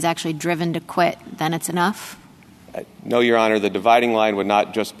employee is actually driven to quit, then it's enough? No, Your Honor. The dividing line would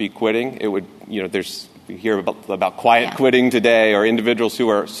not just be quitting. It would, we hear about quiet quitting today, or individuals who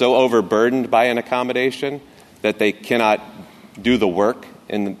are so overburdened by an accommodation that they cannot do the work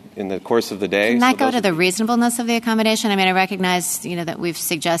in the course of the day. Can that go to the reasonableness of the accommodation? I mean, I recognize, that we've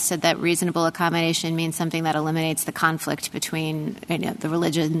suggested that reasonable accommodation means something that eliminates the conflict between the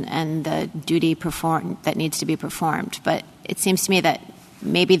religion and the duty that needs to be performed. But it seems to me that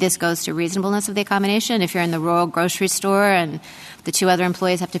maybe this goes to reasonableness of the accommodation. If you're in the rural grocery store and the two other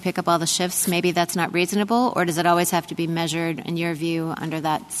employees have to pick up all the shifts, maybe that's not reasonable, or does it always have to be measured, in your view, under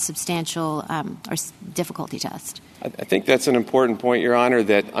that substantial or difficulty test? I think that's an important point, Your Honor,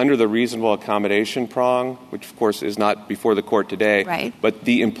 that under the reasonable accommodation prong, which of course is not before the court today, right, but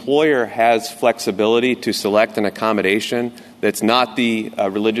the employer has flexibility to select an accommodation that's not the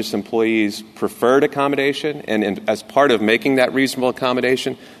religious employee's preferred accommodation, and as part of making that reasonable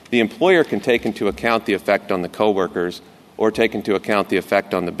accommodation, the employer can take into account the effect on the coworkers or take into account the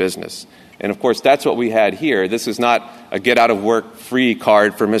effect on the business. And, of course, that's what we had here. This is not a get-out-of-work-free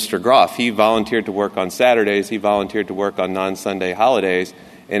card for Mr. Groff. He volunteered to work on Saturdays. He volunteered to work on non-Sunday holidays,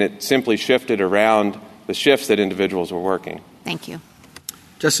 and it simply shifted around the shifts that individuals were working. Thank you.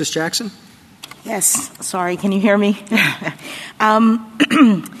 Justice Jackson? Yes. Sorry, can you hear me?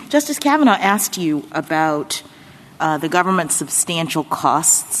 Justice Kavanaugh asked you about the government's substantial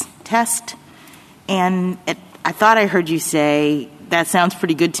costs test, and I thought I heard you say, that sounds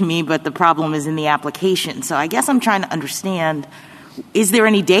pretty good to me, but the problem is in the application. So I guess I'm trying to understand, is there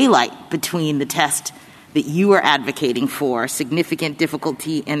any daylight between the test that you are advocating for, significant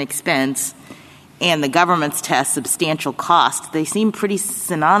difficulty and expense, and the government's test, substantial cost? They seem pretty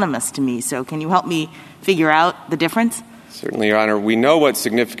synonymous to me. So can you help me figure out the difference? Certainly, Your Honor. We know what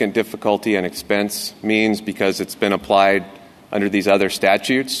significant difficulty and expense means because it's been applied under these other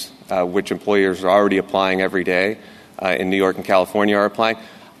statutes, which employers are already applying every day. In New York and California are applying.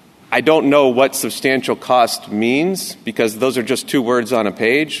 I don't know what substantial cost means because those are just two words on a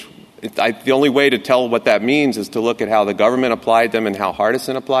page. The only way to tell what that means is to look at how the government applied them and how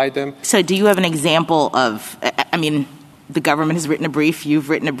Hardison applied them. So do you have an example of, the government has written a brief, you've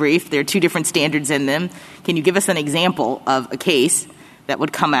written a brief, there are two different standards in them. Can you give us an example of a case that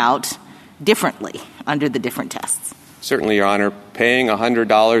would come out differently under the different tests? Certainly, Your Honor. Paying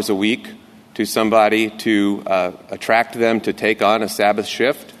 $100 a week to somebody to attract them to take on a Sabbath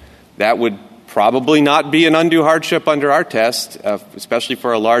shift, that would probably not be an undue hardship under our test, especially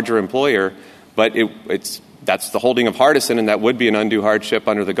for a larger employer, but that's the holding of Hardison, and that would be an undue hardship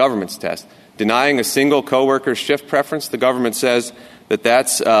under the government's test. Denying a single coworker's shift preference, the government says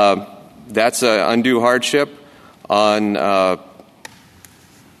that's an undue hardship on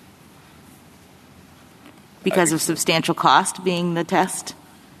because of substantial cost being the test?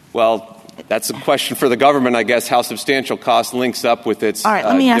 Well, that's a question for the government, I guess, how substantial cost links up with its... All right,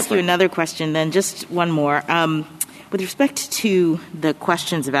 let me ask you another question then, just one more. With respect to the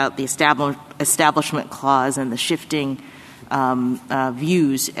questions about the establishment clause and the shifting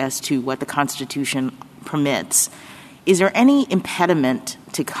views as to what the Constitution permits, is there any impediment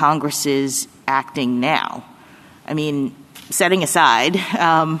to Congress's acting now? I mean, setting aside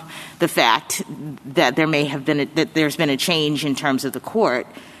the fact that there's been a change in terms of the court,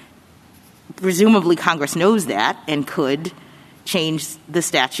 presumably Congress knows that and could change the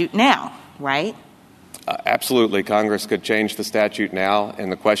statute now, right? Absolutely. Congress could change the statute now,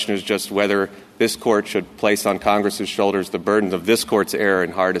 and the question is just whether this court should place on Congress's shoulders the burden of this court's error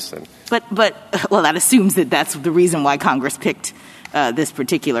in Hardison. But that assumes that that's the reason why Congress picked this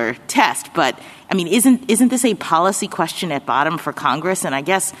particular test. But, I mean, isn't this a policy question at bottom for Congress? And I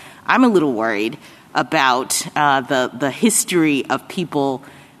guess I'm a little worried about the history of people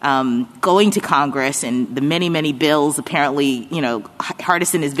going to Congress and the many, many bills. Apparently,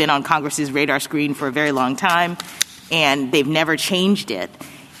 Hardison has been on Congress's radar screen for a very long time, and they've never changed it.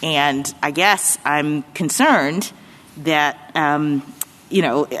 And I guess I'm concerned that,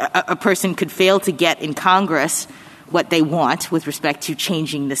 a person could fail to get in Congress what they want with respect to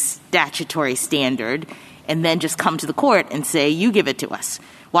changing the statutory standard and then just come to the court and say, you give it to us.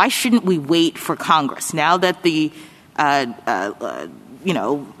 Why shouldn't we wait for Congress? Now that the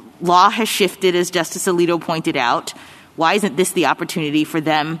law has shifted, as Justice Alito pointed out, why isn't this the opportunity for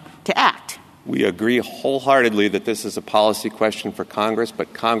them to act? We agree wholeheartedly that this is a policy question for Congress,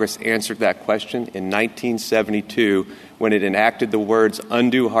 but Congress answered that question in 1972 when it enacted the words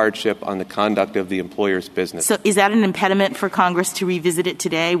undue hardship on the conduct of the employer's business. So is that an impediment for Congress to revisit it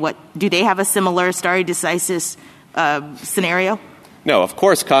today? Do they have a similar stare decisis scenario? No, of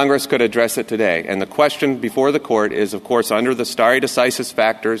course Congress could address it today. And the question before the court is, of course, under the stare decisis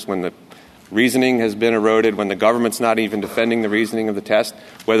factors, when the reasoning has been eroded, when the government's not even defending the reasoning of the test,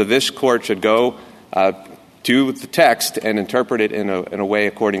 whether this court should go to the text and interpret it in a way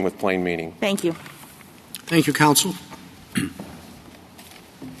according with plain meaning. Thank you. Thank you, counsel.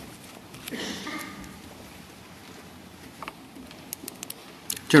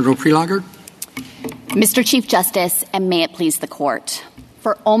 General Prelogar. Mr. Chief Justice, and may it please the Court.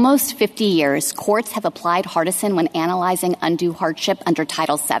 For almost 50 years, courts have applied Hardison when analyzing undue hardship under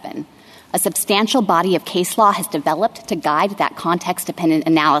Title VII. A substantial body of case law has developed to guide that context-dependent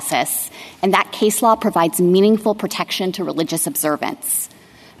analysis, and that case law provides meaningful protection to religious observance.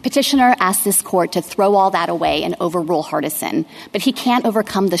 Petitioner asked this court to throw all that away and overrule Hardison, but he can't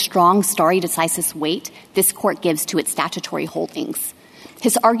overcome the strong stare decisis weight this court gives to its statutory holdings.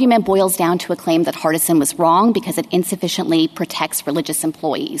 His argument boils down to a claim that Hardison was wrong because it insufficiently protects religious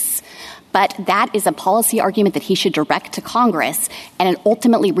employees. But that is a policy argument that he should direct to Congress, and it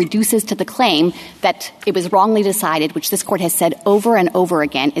ultimately reduces to the claim that it was wrongly decided, which this court has said over and over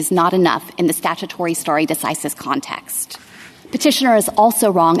again is not enough in the statutory stare decisis context. Petitioner is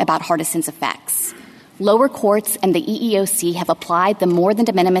also wrong about Hardison's effects. Lower courts and the EEOC have applied the more than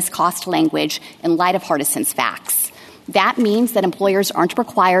de minimis cost language in light of Hardison's facts. That means that employers aren't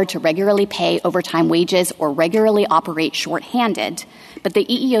required to regularly pay overtime wages or regularly operate shorthanded, but the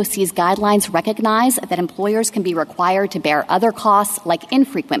EEOC's guidelines recognize that employers can be required to bear other costs like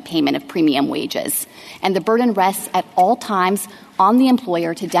infrequent payment of premium wages, and the burden rests at all times on the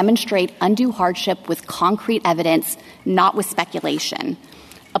employer to demonstrate undue hardship with concrete evidence, not with speculation.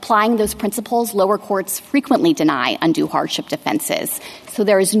 Applying those principles, lower courts frequently deny undue hardship defenses. So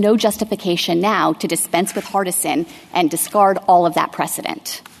there is no justification now to dispense with Hardison and discard all of that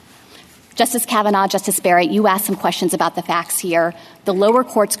precedent. Justice Kavanaugh, Justice Barrett, you asked some questions about the facts here. The lower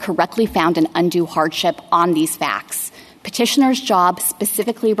courts correctly found an undue hardship on these facts. Petitioner's job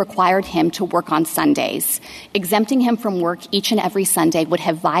specifically required him to work on Sundays. Exempting him from work each and every Sunday would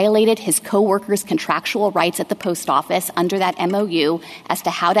have violated his co-workers' contractual rights at the post office under that MOU as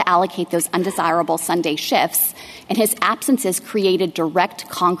to how to allocate those undesirable Sunday shifts, and his absences created direct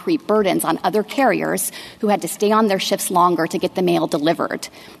concrete burdens on other carriers who had to stay on their shifts longer to get the mail delivered.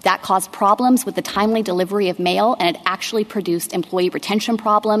 That caused problems with the timely delivery of mail, and it actually produced employee retention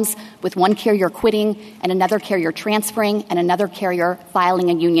problems with one carrier quitting and another carrier transferring and another carrier filing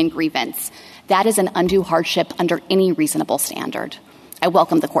a union grievance. That is an undue hardship under any reasonable standard. I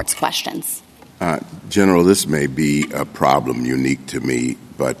welcome the court's questions. General, this may be a problem unique to me,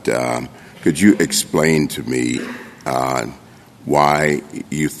 but could you explain to me why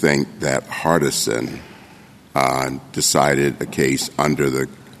you think that Hardison decided a case under the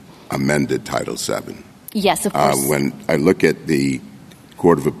amended Title VII? Yes, of course. When I look at the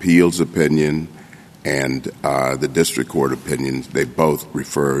Court of Appeals opinion and the district court opinions, they both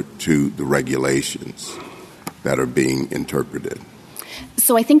refer to the regulations that are being interpreted.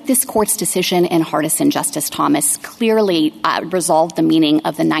 So I think this court's decision in Hardison, Justice Thomas, clearly resolved the meaning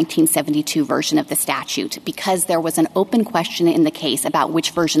of the 1972 version of the statute because there was an open question in the case about which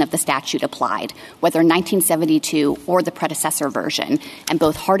version of the statute applied, whether 1972 or the predecessor version. And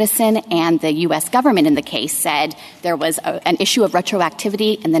both Hardison and the U.S. government in the case said there was an issue of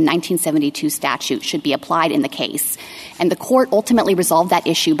retroactivity and the 1972 statute should be applied in the case. And the court ultimately resolved that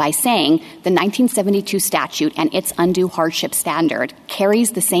issue by saying the 1972 statute and its undue hardship standard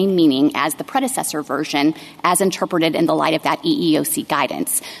carries the same meaning as the predecessor version as interpreted in the light of that EEOC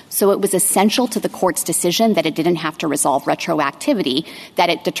guidance. So it was essential to the court's decision that it didn't have to resolve retroactivity, that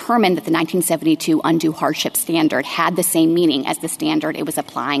it determined that the 1972 undue hardship standard had the same meaning as the standard it was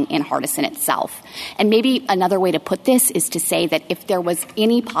applying in Hardison itself. And maybe another way to put this is to say that if there was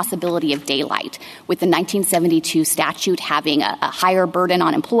any possibility of daylight with the 1972 statute having a higher burden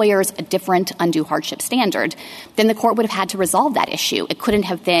on employers, a different undue hardship standard, then the court would have had to resolve that issue. It couldn't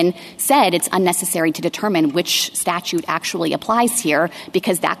have been said it's unnecessary to determine which statute actually applies here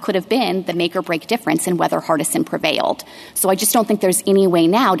because that could have been the make-or-break difference in whether Hardison prevailed. So I just don't think there's any way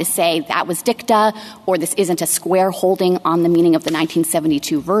now to say that was dicta or this isn't a square holding on the meaning of the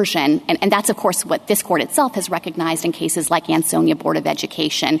 1972 version. And that's, of course, what this court itself has recognized in cases like Ansonia Board of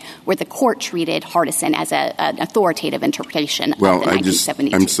Education, where the court treated Hardison as an authoritative interpretation of the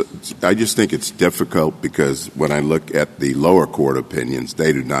 1972. I just think it's difficult because when I look at the lower court opinions,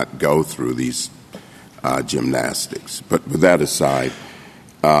 they do not go through these gymnastics. But with that aside,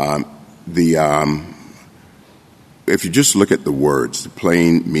 if you just look at the words, the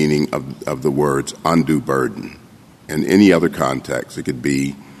plain meaning of the words undue burden, in any other context, it could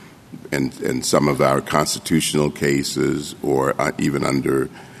be in some of our constitutional cases or even under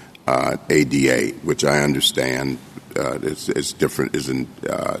ADA, which I understand is different, isn't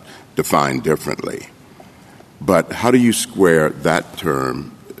defined differently. But how do you square that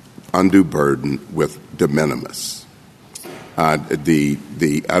term, undue burden, with de minimis? I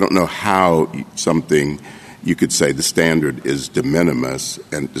don't know how something you could say the standard is de minimis,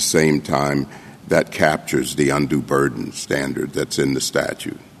 and at the same time that captures the undue burden standard that's in the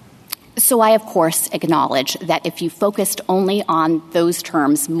statute. So I, of course, acknowledge that if you focused only on those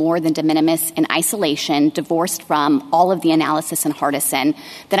terms more than de minimis in isolation, divorced from all of the analysis in Hardison,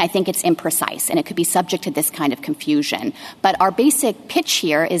 then I think it's imprecise and it could be subject to this kind of confusion. But our basic pitch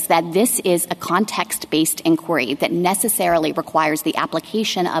here is that this is a context-based inquiry that necessarily requires the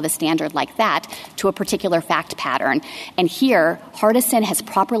application of a standard like that to a particular fact pattern. And here, Hardison has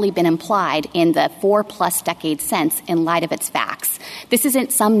properly been implied in the 4+ decade sense in light of its facts. This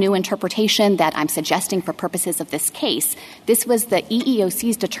isn't some new interpretation that I'm suggesting for purposes of this case. This was the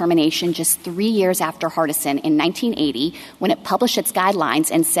EEOC's determination just 3 years after Hardison in 1980 when it published its guidelines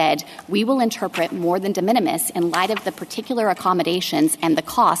and said, we will interpret more than de minimis in light of the particular accommodations and the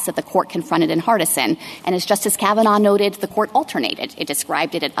costs that the court confronted in Hardison. And as Justice Kavanaugh noted, the court alternated. It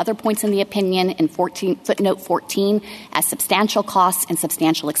described it at other points in the opinion in footnote 14 as substantial costs and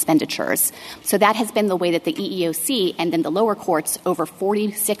substantial expenditures. So that has been the way that the EEOC and then the lower courts over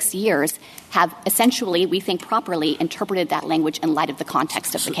 46 years have essentially, we think properly, interpreted that language in light of the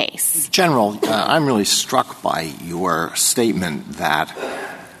context of the case. General, I'm really struck by your statement that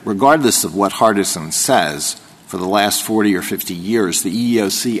regardless of what Hardison says, for the last 40 or 50 years, the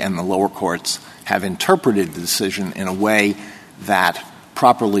EEOC and the lower courts have interpreted the decision in a way that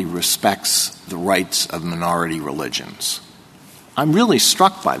properly respects the rights of minority religions. I'm really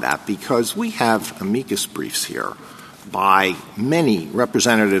struck by that because we have amicus briefs here by many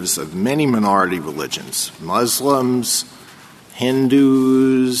representatives of many minority religions, Muslims,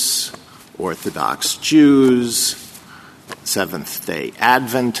 Hindus, Orthodox Jews, Seventh-day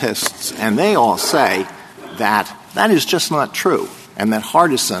Adventists, and they all say that that is just not true and that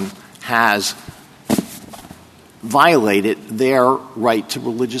Hardison has violated their right to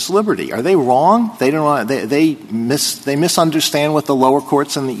religious liberty. Are they wrong? They misunderstand what the lower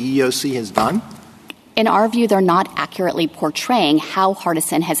courts and the EEOC has done? In our view, they're not accurately portraying how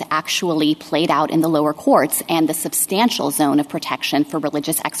Hardison has actually played out in the lower courts and the substantial zone of protection for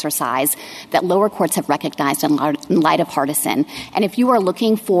religious exercise that lower courts have recognized in light of Hardison. And if you are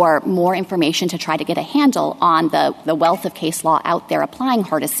looking for more information to try to get a handle on the wealth of case law out there applying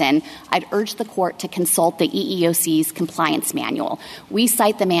Hardison, I'd urge the court to consult the EEOC's compliance manual. We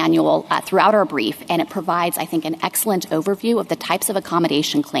cite the manual throughout our brief, and it provides, I think, an excellent overview of the types of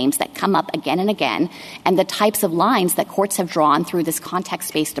accommodation claims that come up again and again, and the types of lines that courts have drawn through this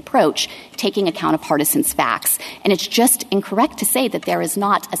context-based approach, taking account of Hardison's facts. And it's just incorrect to say that there is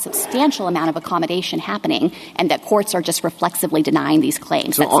not a substantial amount of accommodation happening and that courts are just reflexively denying these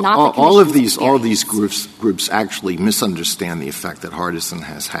claims. So That's not the all of these groups actually misunderstand the effect that Hardison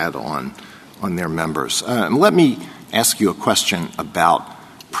has had on their members. Let me ask you a question about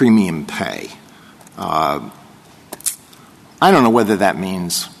premium pay. I don't know whether that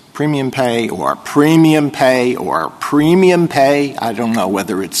means premium pay or premium pay or premium pay. I don't know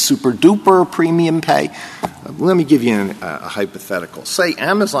whether it's super-duper premium pay. Let me give you a hypothetical. Say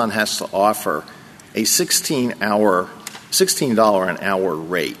Amazon has to offer a $16 an hour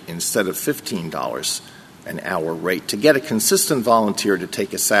rate instead of $15 an hour rate to get a consistent volunteer to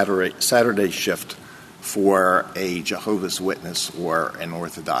take a Saturday shift for a Jehovah's Witness or an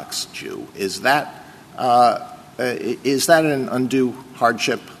Orthodox Jew. Is that an undue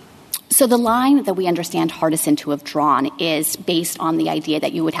hardship? So the line that we understand Hardison to have drawn is based on the idea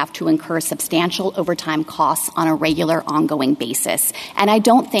that you would have to incur substantial overtime costs on a regular, ongoing basis. And I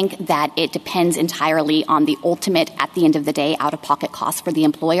don't think that it depends entirely on the ultimate, at the end of the day, out-of-pocket cost for the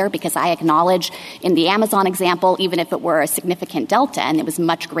employer, because I acknowledge in the Amazon example, even if it were a significant delta and it was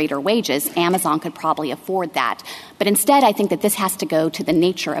much greater wages, Amazon could probably afford that. But instead, I think that this has to go to the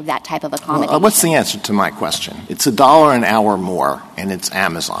nature of that type of accommodation. What's the answer to my question? It's $1 an hour more, and it's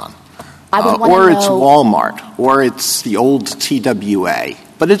Amazon. Or it's Walmart, or it's the old TWA,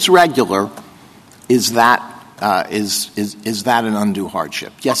 but it's regular. Is that an undue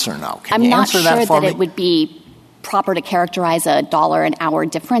hardship? Yes or no? Can you answer that for me? I'm not sure that it would be proper to characterize a $1 an hour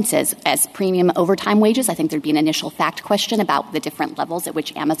difference as premium overtime wages. I think there'd be an initial fact question about the different levels at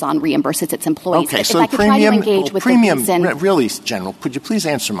which Amazon reimburses its employees. Okay, but so if I could premium, try to engage with premium, the reason, really, General, could you please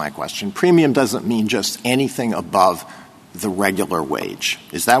answer my question? Premium doesn't mean just anything above the regular wage.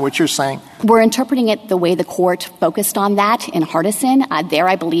 Is that what you're saying? We're interpreting it the way the court focused on that in Hardison. There,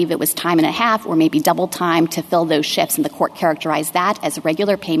 I believe it was time and a half or maybe double time to fill those shifts, and the court characterized that as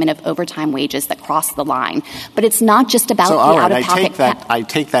regular payment of overtime wages that cross the line. But it's not just about out-of-pocket. I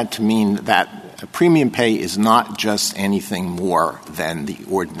take that to mean that premium pay is not just anything more than the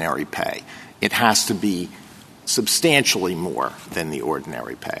ordinary pay. It has to be substantially more than the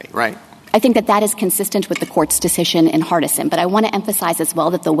ordinary pay, right? I think that is consistent with the court's decision in Hardison, but I want to emphasize as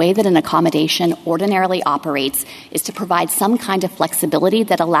well that the way that an accommodation ordinarily operates is to provide some kind of flexibility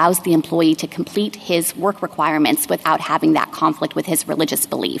that allows the employee to complete his work requirements without having that conflict with his religious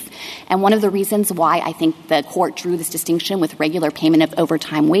belief. And one of the reasons why I think the court drew this distinction with regular payment of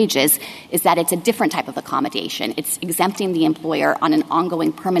overtime wages is that it's a different type of accommodation. It's exempting the employer on an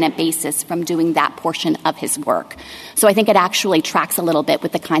ongoing permanent basis from doing that portion of his work. So I think it actually tracks a little bit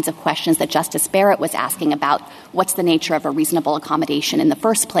with the kinds of questions that Justice Barrett was asking about what's the nature of a reasonable accommodation in the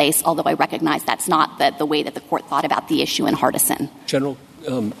first place, although I recognize that's not the way that the court thought about the issue in Hardison. General,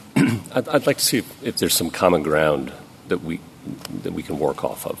 I'd like to see if there's some common ground that we can work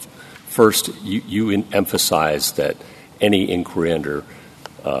off of. First, you emphasize that any inquiry under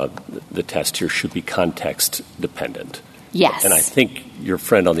the test here should be context dependent. Yes. And I think your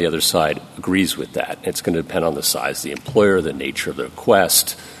friend on the other side agrees with that. It's going to depend on the size of the employer, the nature of the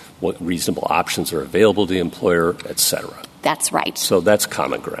request, what reasonable options are available to the employer, et cetera. That's right. So that's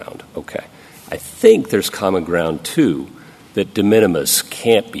common ground. Okay. I think there's common ground, too, that de minimis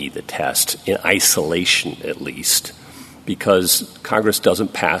can't be the test in isolation, at least, because Congress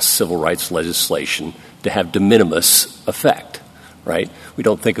doesn't pass civil rights legislation to have de minimis effect, right? We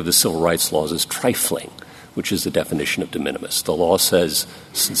don't think of the civil rights laws as trifling, which is the definition of de minimis. The law says,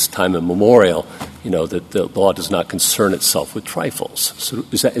 since time immemorial, that the law does not concern itself with trifles. So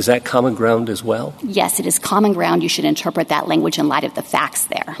is that common ground as well? Yes, it is common ground. You should interpret that language in light of the facts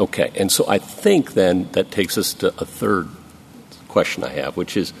there. Okay. And so I think then that takes us to a third question I have,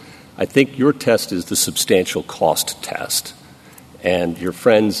 which is I think your test is the substantial cost test, and your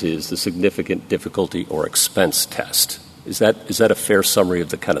friend's is the significant difficulty or expense test. Is that a fair summary of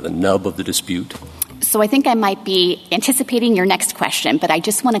the kind of the nub of the dispute? So I think I might be anticipating your next question, but I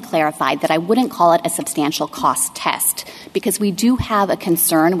just want to clarify that I wouldn't call it a substantial cost test because we do have a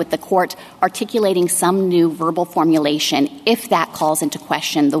concern with the court articulating some new verbal formulation if that calls into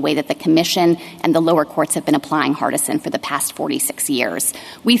question the way that the Commission and the lower courts have been applying Hardison for the past 46 years.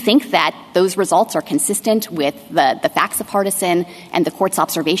 We think that those results are consistent with the facts of Hardison and the court's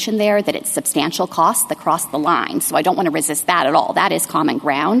observation there that it's substantial costs that cross the line. So I don't want to resist that at all. That is common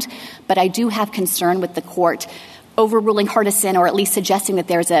ground. But I do have concern with the court overruling Hardison or at least suggesting that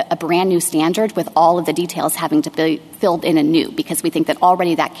there's a brand new standard with all of the details having to be filled in anew because we think that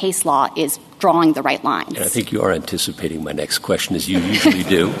already that case law is drawing the right lines. And I think you are anticipating my next question, as you usually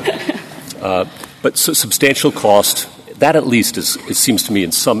do. But so substantial cost, that at least it seems to me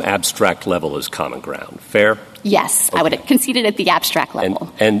in some abstract level is common ground. Fair? Yes, okay. I would concede it at the abstract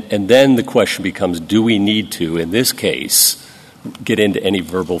level. And then the question becomes, do we need to, in this case, get into any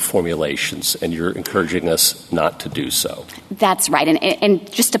verbal formulations, and you're encouraging us not to do so. That's right.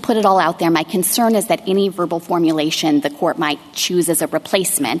 And just to put it all out there, my concern is that any verbal formulation the court might choose as a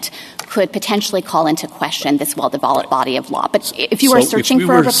replacement could potentially call into question this well-developed body of law. But if you were searching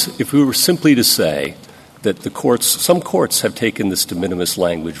if we were simply to say that some courts have taken this de minimis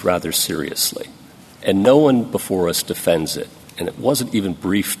language rather seriously, and no one before us defends it, and it wasn't even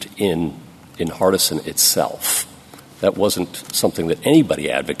briefed in Hardison itself. That wasn't something that anybody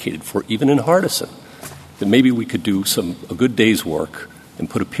advocated for, even in Hardison. That maybe we could do a good day's work and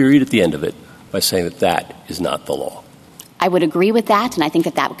put a period at the end of it by saying that is not the law. I would agree with that, and I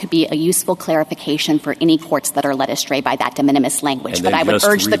think that could be a useful clarification for any courts that are led astray by that de minimis language. But I would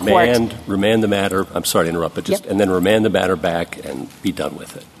urge the court... Remand the matter, I'm sorry to interrupt, but and then remand the matter back and be done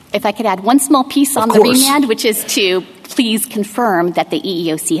with it. If I could add one small piece on the remand, which is to please confirm that the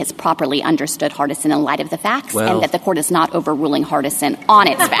EEOC has properly understood Hardison in light of the facts and that the court is not overruling Hardison on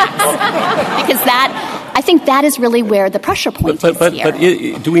its facts. Because I think that is really where the pressure point is here.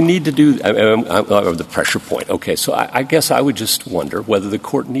 But do we need to do the pressure point? Okay, so I guess I would just wonder whether the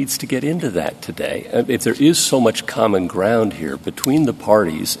court needs to get into that today. If there is so much common ground here between the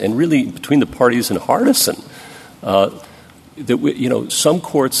parties, and really between the parties and Hardison, some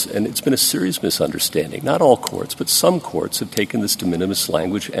courts, and it's been a serious misunderstanding, not all courts, but some courts have taken this de minimis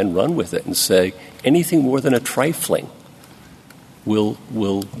language and run with it and say anything more than a trifling will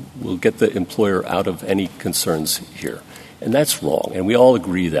get the employer out of any concerns here. And that's wrong, and we all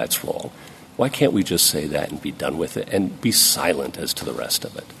agree that's wrong. Why can't we just say that and be done with it and be silent as to the rest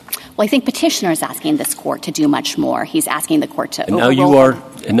of it? Well, I think Petitioner is asking this court to do much more. He's asking the court to overrule.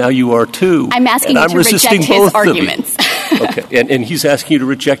 Now you are too. I'm asking you to reject his arguments. Okay, and he's asking you to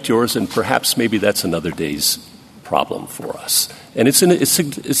reject yours, and perhaps maybe that's another day's problem for us. And it's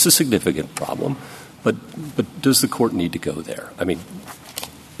a significant problem, but does the court need to go there? I mean,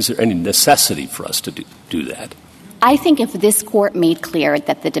 is there any necessity for us to do that? I think if this court made clear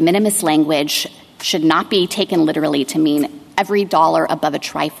that the de minimis language should not be taken literally to mean every dollar above a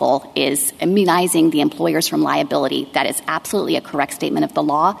trifle is immunizing the employers from liability, that is absolutely a correct statement of the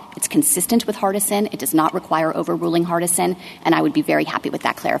law. It's consistent with Hardison. It does not require overruling Hardison, and I would be very happy with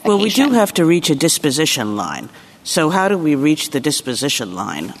that clarification. Well, we do have to reach a disposition line. So how do we reach the disposition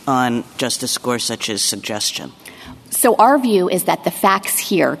line on Justice Gorsuch's suggestion? So our view is that the facts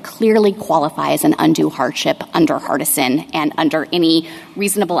here clearly qualify as an undue hardship under Hardison and under any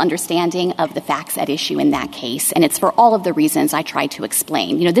reasonable understanding of the facts at issue in that case. And it's for all of the reasons I tried to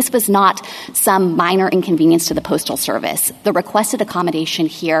explain. This was not some minor inconvenience to the Postal Service. The requested accommodation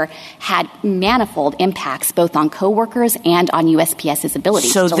here had manifold impacts both on coworkers and on USPS's ability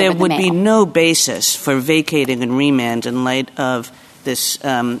to deliver the mail. So there would be no basis for vacating and remand in light of this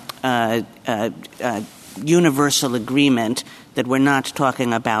universal agreement that we're not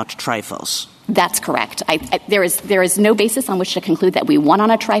talking about trifles. That's correct. There is no basis on which to conclude that we won on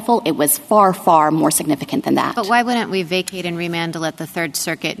a trifle. It was far, far more significant than that. But why wouldn't we vacate and remand to let the Third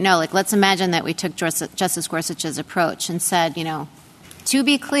Circuit know? Let's imagine that we took Justice Gorsuch's approach and said, to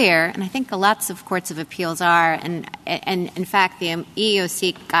be clear, and I think lots of courts of appeals are, and in fact, the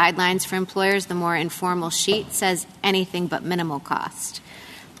EEOC guidelines for employers, the more informal sheet, says anything but minimal cost.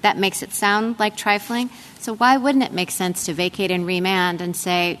 That makes it sound like trifling. So why wouldn't it make sense to vacate and remand and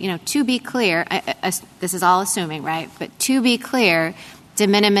say, to be clear, this is all assuming, right? But to be clear, de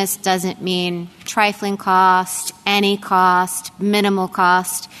minimis doesn't mean trifling cost, any cost, minimal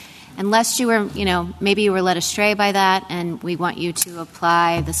cost. Unless you were, maybe you were led astray by that, and we want you to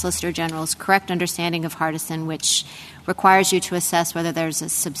apply the Solicitor General's correct understanding of Hardison, which requires you to assess whether there's a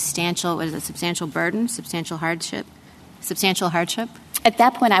substantial burden, substantial hardship. At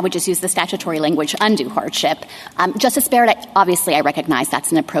that point, I would just use the statutory language, undue hardship. Justice Barrett, obviously I recognize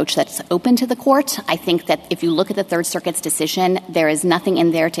that's an approach that's open to the court. I think that if you look at the Third Circuit's decision, there is nothing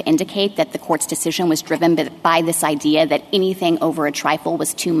in there to indicate that the court's decision was driven by this idea that anything over a trifle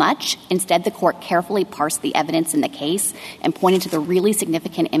was too much. Instead, the court carefully parsed the evidence in the case and pointed to the really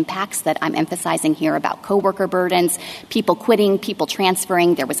significant impacts that I'm emphasizing here about coworker burdens, people quitting, people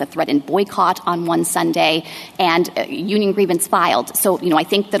transferring. There was a threatened boycott on one Sunday, and union grievance filed. So, I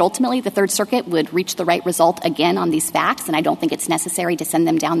think that ultimately the Third Circuit would reach the right result again on these facts, and I don't think it's necessary to send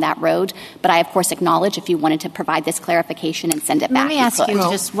them down that road. But I, of course, acknowledge if you wanted to provide this clarification and send it back. Let me ask you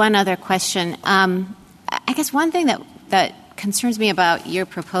just one other question. I guess one thing that concerns me about your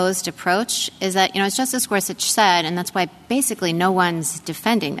proposed approach is that, as Justice Gorsuch said, and that's why basically no one's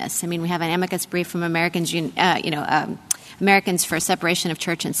defending this. I mean, we have an amicus brief from Americans for Separation of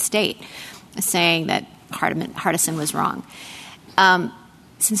Church and State saying that Hardison was wrong.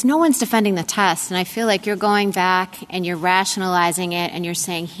 Since no one's defending the test, and I feel like you're going back and you're rationalizing it and you're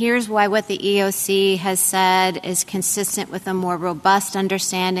saying, here's why what the EEOC has said is consistent with a more robust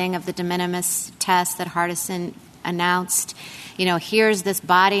understanding of the de minimis test that Hardison announced. Here's this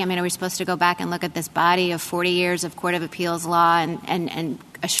body. I mean, are we supposed to go back and look at this body of 40 years of Court of Appeals law and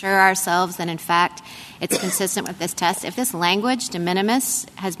assure ourselves that, in fact, it's consistent with this test? If this language, de minimis,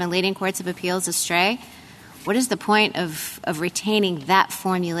 has been leading courts of appeals astray, what is the point of retaining that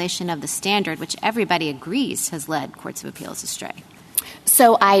formulation of the standard, which everybody agrees has led courts of appeals astray?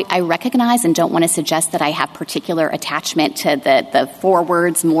 So I recognize and don't want to suggest that I have particular attachment to the four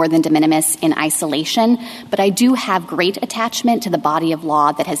words more than de minimis in isolation, but I do have great attachment to the body of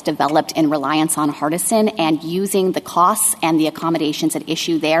law that has developed in reliance on Hardison and using the costs and the accommodations at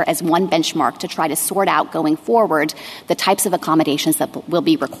issue there as one benchmark to try to sort out going forward the types of accommodations that will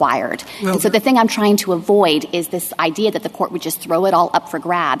be required. Well, and so the thing I'm trying to avoid is this idea that the court would just throw it all up for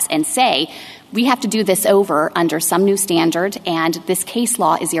grabs and say, we have to do this over under some new standard, and this case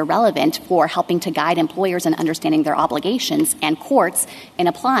law is irrelevant for helping to guide employers in understanding their obligations and courts in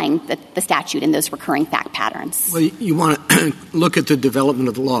applying the statute in those recurring fact patterns. Well, you want to look at the development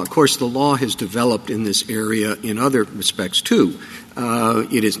of the law. Of course, the law has developed in this area in other respects, too.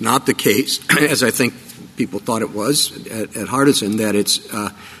 It is not the case, as I think people thought it was at Hardison, that it's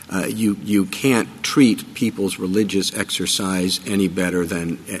you can't treat people's religious exercise any better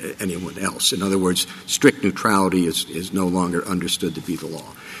than anyone else. In other words, strict neutrality is no longer understood to be the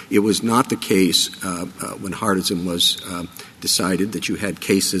law. It was not the case when Hardison was decided that you had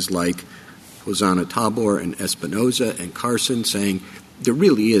cases like Hosanna Tabor and Espinoza and Carson saying there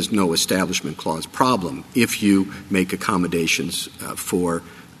really is no Establishment Clause problem if you make accommodations for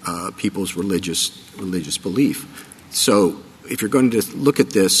people's religious belief. So if you're going to look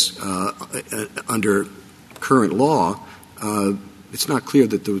at this under current law, it's not clear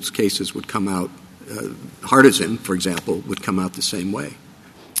that those cases would come out, Hardison, for example, would come out the same way.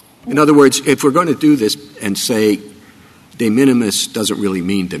 In other words, if we're going to do this and say de minimis doesn't really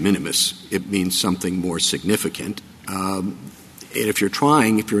mean de minimis, it means something more significant, and if you're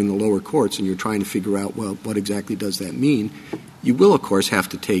in the lower courts and you're trying to figure out, well, what exactly does that mean, you will, of course, have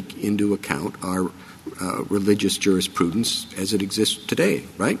to take into account our religious jurisprudence as it exists today,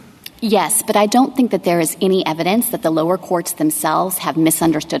 right? Yes, but I don't think that there is any evidence that the lower courts themselves have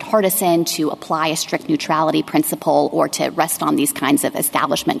misunderstood Hardison to apply a strict neutrality principle or to rest on these kinds of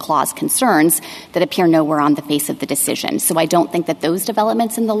Establishment Clause concerns that appear nowhere on the face of the decision. So I don't think that those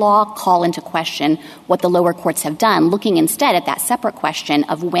developments in the law call into question what the lower courts have done, looking instead at that separate question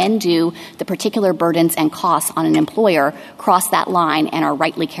of when do the particular burdens and costs on an employer cross that line and are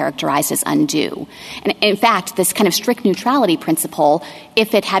rightly characterized as undue. And in fact, this kind of strict neutrality principle,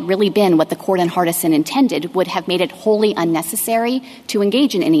 if it had really been what the court in Hardison intended, would have made it wholly unnecessary to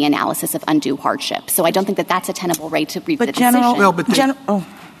engage in any analysis of undue hardship. So I don't think that that's a tenable way to read the decision.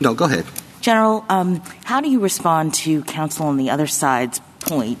 No, go ahead. General, how do you respond to counsel on the other side's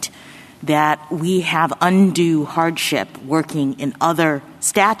point that we have undue hardship working in other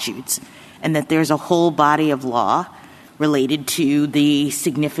statutes and that there's a whole body of law related to the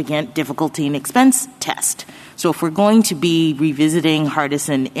significant difficulty and expense test? So if we're going to be revisiting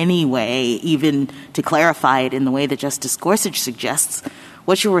Hardison anyway, even to clarify it in the way that Justice Gorsuch suggests,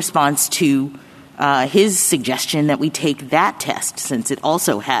 what's your response to his suggestion that we take that test, since it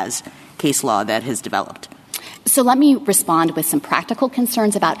also has case law that has developed? So let me respond with some practical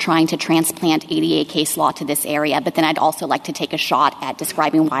concerns about trying to transplant ADA case law to this area, but then I'd also like to take a shot at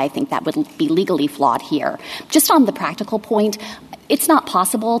describing why I think that would be legally flawed here. Just on the practical point, it's not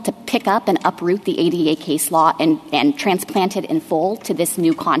possible to pick up and uproot the ADA case law and transplant it in full to this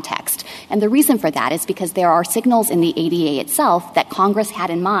new context. And the reason for that is because there are signals in the ADA itself that Congress had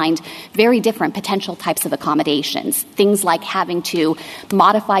in mind very different potential types of accommodations, things like having to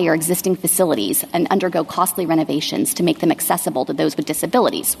modify your existing facilities and undergo costly renovations to make them accessible to those with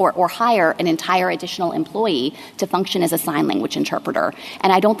disabilities, or hire an entire additional employee to function as a sign language interpreter.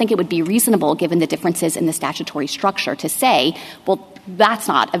 And I don't think it would be reasonable, given the differences in the statutory structure, to say, well, that's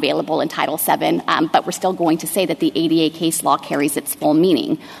not available in Title VII, but we're still going to say that the ADA case law carries its full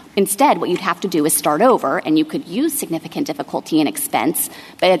meaning. Instead, what you'd have to do is start over, and you could use significant difficulty and expense,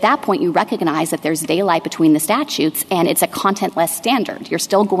 but at that point you recognize that there's daylight between the statutes and it's a contentless standard. You're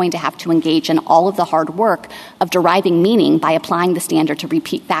still going to have to engage in all of the hard work of deriving meaning by applying the standard to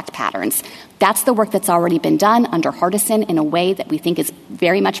repeat fact patterns. That's the work that's already been done under Hardison in a way that we think is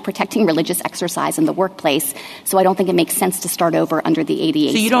very much protecting religious exercise in the workplace, so I don't think it makes sense to start over under the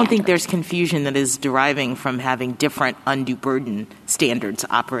ADA So you don't standard. think there's confusion that is deriving from having different undue burden standards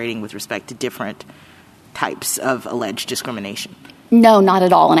operating with respect to different types of alleged discrimination? No, not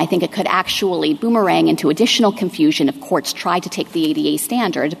at all. And I think it could actually boomerang into additional confusion if courts tried to take the ADA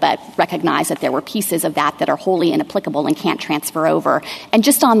standard but recognize that there were pieces of that are wholly inapplicable and can't transfer over. And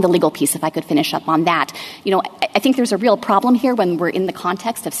just on the legal piece, if I could finish up on that, I think there's a real problem here when we're in the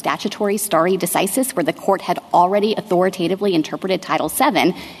context of statutory stare decisis, where the court had already authoritatively interpreted Title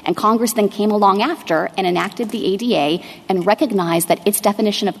VII, and Congress then came along after and enacted the ADA and recognized that its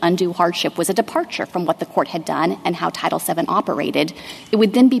definition of undue hardship was a departure from what the court had done and how Title VII operated. It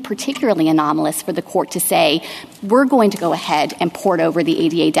would then be particularly anomalous for the court to say, we're going to go ahead and port over the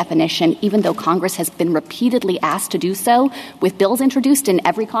ADA definition, even though Congress has been repeatedly asked to do so, with bills introduced in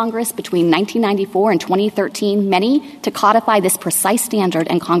every Congress between 1994 and 2013, many, to codify this precise standard,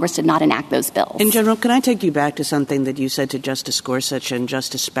 and Congress did not enact those bills. In general, can I take you back to something that you said to Justice Gorsuch and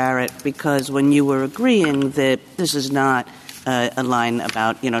Justice Barrett? Because when you were agreeing that this is not a line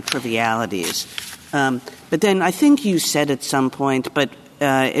about, trivialities, but then I think you said at some point, but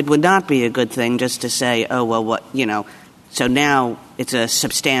it would not be a good thing just to say, oh, well, so now it's a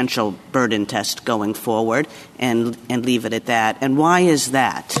substantial burden test going forward and leave it at that. And why is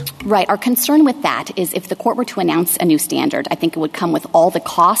that? Right. Our concern with that is if the court were to announce a new standard, I think it would come with all the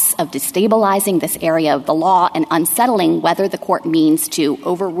costs of destabilizing this area of the law and unsettling whether the court means to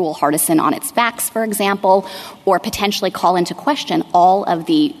overrule Hardison on its facts, for example, or potentially call into question all of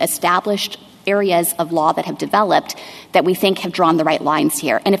the established areas of law that have developed that we think have drawn the right lines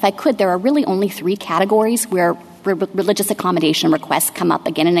here. And if I could, there are really only 3 categories where religious accommodation requests come up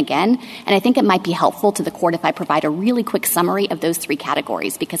again and again. And I think it might be helpful to the court if I provide a really quick summary of those 3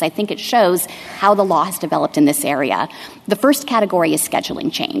 categories, because I think it shows how the law has developed in this area. The first category is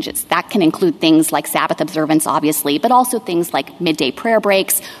scheduling changes. That can include things like Sabbath observance, obviously, but also things like midday prayer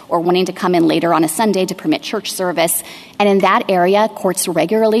breaks or wanting to come in later on a Sunday to permit church service. And in that area, courts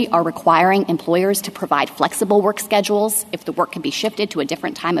regularly are requiring employers to provide flexible work schedules if the work can be shifted to a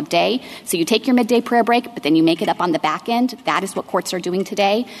different time of day. So you take your midday prayer break, but then you make it up on the back end. That is what courts are doing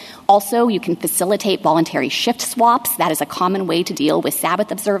today. Also, you can facilitate voluntary shift swaps. That is a common way to deal with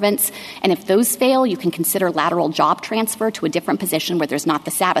Sabbath observance. And if those fail, you can consider lateral job transfer to a different position where there's not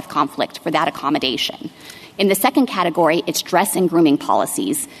the Sabbath conflict for that accommodation. In the second category, it's dress and grooming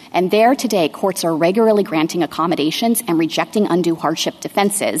policies. And there today, courts are regularly granting accommodations and rejecting undue hardship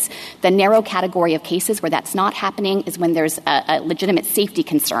defenses. The narrow category of cases where that's not happening is when there's a legitimate safety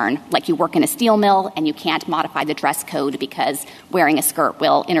concern, like you work in a steel mill and you can't modify the dress code because wearing a skirt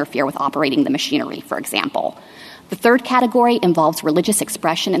will interfere with operating the machinery, for example. The third category involves religious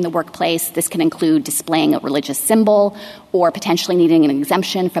expression in the workplace. This can include displaying a religious symbol or potentially needing an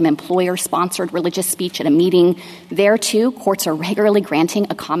exemption from employer-sponsored religious speech at a meeting. There, too, courts are regularly granting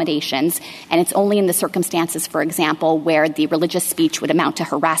accommodations, and it's only in the circumstances, for example, where the religious speech would amount to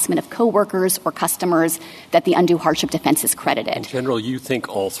harassment of coworkers or customers that the undue hardship defense is credited. In general, you think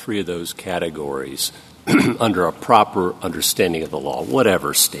all 3 of those categories, under a proper understanding of the law,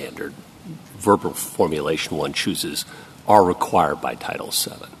 whatever standard, verbal formulation one chooses, are required by Title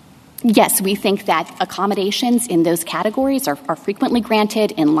VII? Yes, we think that accommodations in those categories are frequently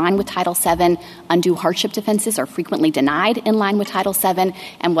granted in line with Title VII. Undue hardship defenses are frequently denied in line with Title VII.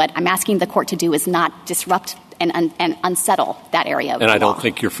 And what I'm asking the court to do is not disrupt and unsettle that area of the law. And I don't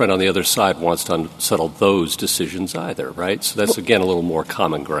think your friend on the other side wants to unsettle those decisions either, right? So that's, again, a little more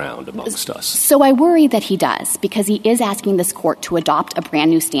common ground amongst us. So I worry that he does, because he is asking this court to adopt a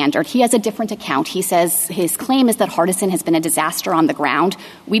brand new standard. He has a different account. He says his claim is that Hardison has been a disaster on the ground.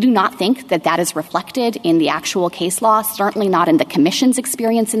 We do not think that that is reflected in the actual case law, certainly not in the Commission's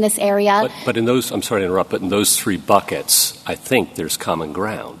experience in this area. But in those, I'm sorry to interrupt, but in those 3 buckets, I think there's common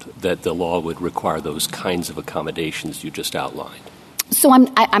ground that the law would require those kinds of accommodations you just outlined. So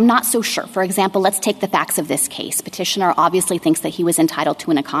I'm not so sure. For example, let's take the facts of this case. Petitioner obviously thinks that he was entitled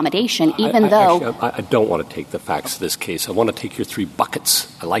to an accommodation, even though... I don't want to take the facts of this case. I want to take your 3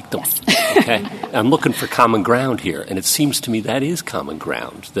 buckets. I like them. Yes. Okay? I'm looking for common ground here, and it seems to me that is common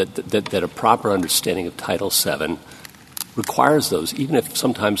ground, that a proper understanding of Title VII requires those, even if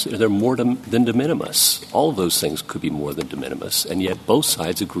sometimes they're more than de minimis. All of those things could be more than de minimis, and yet both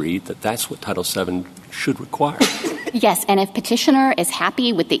sides agree that that's what Title VII should require. Yes, and if Petitioner is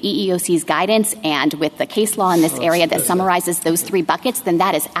happy with the EEOC's guidance and with the case law in this area that summarizes those 3 buckets, then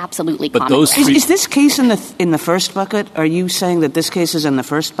that is absolutely common. Is this case in the first bucket? Are you saying that this case is in the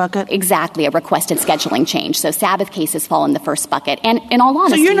first bucket? Exactly, a requested scheduling change. So Sabbath cases fall in the first bucket. And in all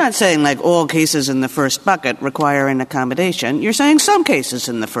honesty... So you're not saying like all cases in the first bucket require an accommodation. You're saying some cases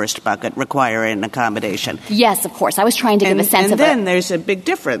in the first bucket require an accommodation. Yes, of course. I was trying to give a sense of it. And then there's a big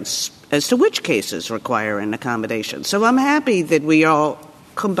difference as to which cases require an accommodation. So I'm happy that we all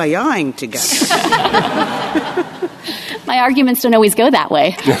kumbayaing together. My arguments don't always go that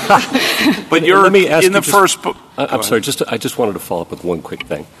way. But you're Let me ask in the first book. I'm sorry, I just wanted to follow up with one quick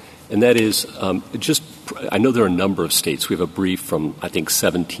thing. And that is, I know there are a number of states. We have a brief from, I think,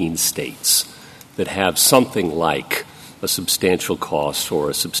 17 states that have something like a substantial cost or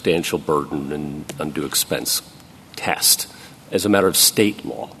a substantial burden and undue expense test as a matter of state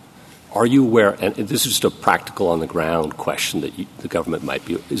law. Are you aware, and this is just a practical on-the-ground question that the government might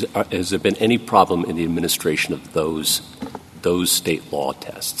be, has there been any problem in the administration of those state law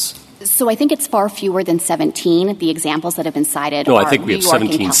tests? So I think it's far fewer than 17. The examples that have been cited No, are I think we New have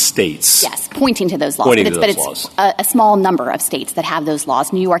York 17 states. Yes, pointing to those laws. But it's a small number of states that have those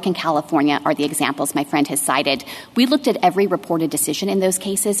laws. New York and California are the examples my friend has cited. We looked at every reported decision in those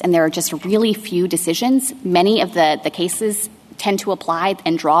cases, and there are just really few decisions. Many of the cases tend to apply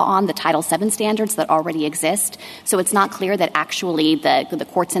and draw on the Title VII standards that already exist. So it's not clear that actually the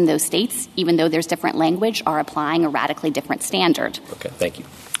courts in those states, even though there's different language, are applying a radically different standard. Okay, thank you.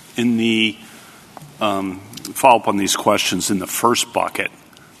 In the follow-up on these questions, in the first bucket,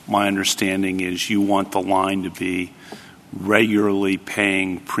 my understanding is you want the line to be regularly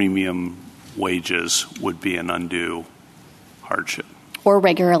paying premium wages would be an undue hardship. Or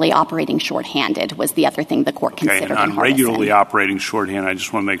regularly operating shorthanded was the other thing the court considered. And on regularly operating shorthanded, I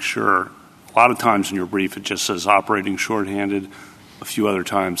just want to make sure, a lot of times in your brief it just says operating shorthanded. A few other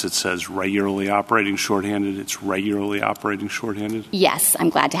times it says regularly operating shorthanded. It's regularly operating shorthanded? Yes,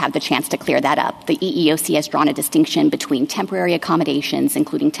 I'm glad to have the chance to clear that up. The EEOC has drawn a distinction between temporary accommodations,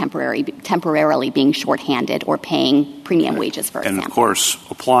 including temporarily being shorthanded or paying premium wages, for example. And, of course,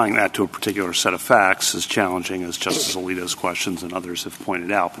 applying that to a particular set of facts is challenging, as Justice Alito's questions and others have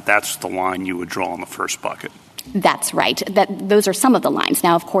pointed out. But that's the line you would draw in the first bucket. That's right. Those are some of the lines.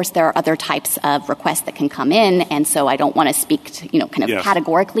 Now, of course, there are other types of requests that can come in, and so I don't want to speak to,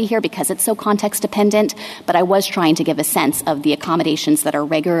 categorically here because it's so context dependent, but I was trying to give a sense of the accommodations that are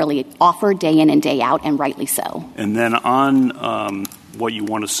regularly offered day in and day out, and rightly so. And then on what you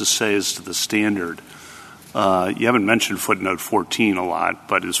want us to say as to the standard, you haven't mentioned footnote 14 a lot,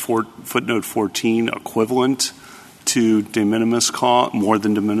 but is footnote 14 equivalent to de minimis more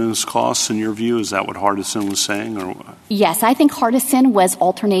than de minimis costs in your view? Is that what Hardison was saying? Or? Yes, I think Hardison was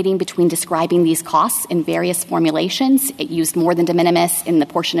alternating between describing these costs in various formulations. It used more than de minimis in the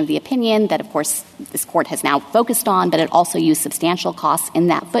portion of the opinion that, of course, this court has now focused on, but it also used substantial costs in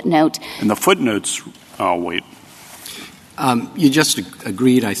that footnote. And the footnotes, you just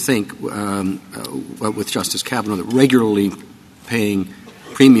agreed, I think, with Justice Kavanaugh that regularly paying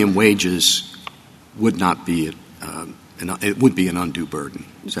premium wages would not be it would be an undue burden.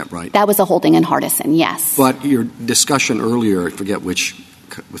 Is that right? That was a holding in Hardison, yes. But your discussion earlier, I forget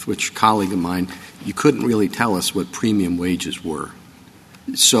with which colleague of mine, you couldn't really tell us what premium wages were.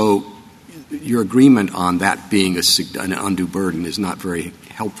 So your agreement on that being an undue burden is not very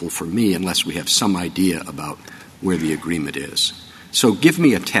helpful for me unless we have some idea about where the agreement is. So give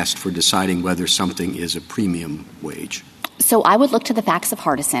me a test for deciding whether something is a premium wage. So I would look to the facts of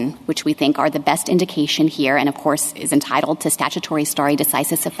Hardison, which we think are the best indication here and, of course, is entitled to statutory stare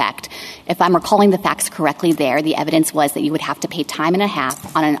decisis effect. If I'm recalling the facts correctly there, the evidence was that you would have to pay time and a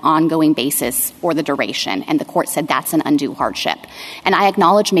half on an ongoing basis for the duration, and the court said that's an undue hardship. And I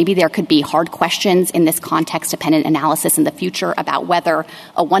acknowledge maybe there could be hard questions in this context-dependent analysis in the future about whether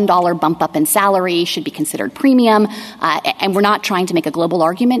a $1 bump up in salary should be considered premium, and we're not trying to make a global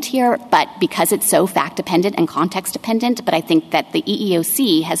argument here, but because it's so fact-dependent and context-dependent, but I think that the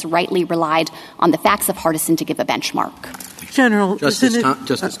EEOC has rightly relied on the facts of Hardison to give a benchmark. General,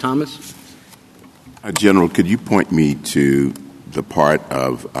 Justice Thomas? General, could you point me to the part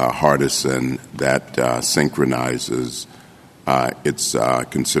of Hardison that synchronizes its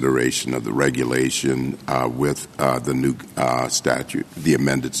consideration of the regulation with the new statute, the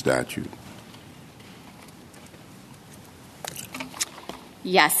amended statute?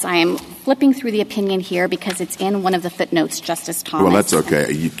 Yes, I am flipping through the opinion here because it's in one of the footnotes, Justice Thomas. Well, that's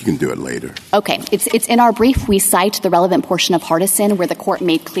okay. You can do it later. Okay. It's in our brief. We cite the relevant portion of Hardison where the court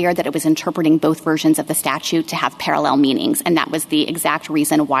made clear that it was interpreting both versions of the statute to have parallel meanings, and that was the exact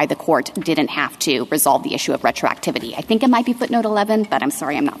reason why the court didn't have to resolve the issue of retroactivity. I think it might be footnote 11, but I'm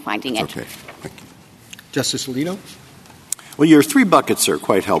sorry I'm not finding it. Okay. Thank you. Justice Alito? Well, your three buckets are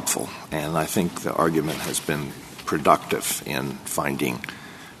quite helpful, and I think the argument has been productive in finding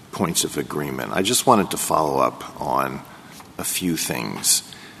points of agreement. I just wanted to follow up on a few things.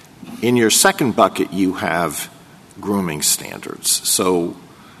 In your second bucket, you have grooming standards. So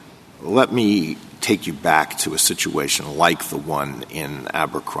let me take you back to a situation like the one in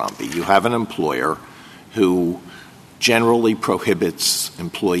Abercrombie. You have an employer who generally prohibits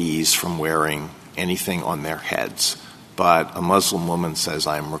employees from wearing anything on their heads, but a Muslim woman says,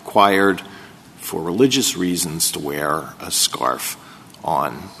 I'm required for religious reasons to wear a scarf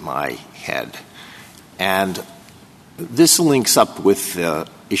on my head. And this links up with the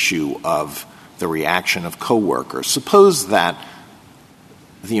issue of the reaction of coworkers. Suppose that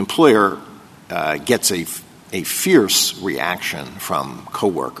the employer gets a fierce reaction from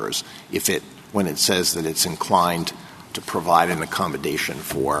coworkers when it says that it's inclined to provide an accommodation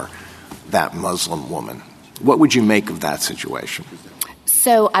for that Muslim woman. What would you make of that situation?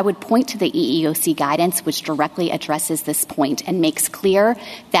 So I would point to the EEOC guidance, which directly addresses this point and makes clear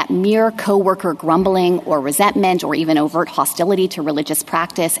that mere coworker grumbling or resentment or even overt hostility to religious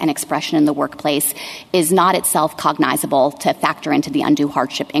practice and expression in the workplace is not itself cognizable to factor into the undue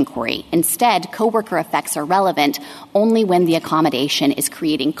hardship inquiry. Instead, coworker effects are relevant only when the accommodation is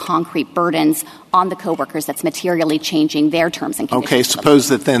creating concrete burdens on the coworkers that's materially changing their terms and conditions. Okay, suppose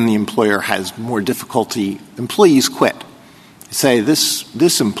that then the employer has more difficulty. Employees quit. Say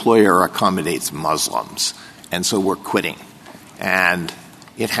this employer accommodates Muslims, and so we're quitting. And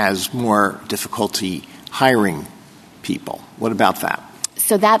it has more difficulty hiring people. What about that?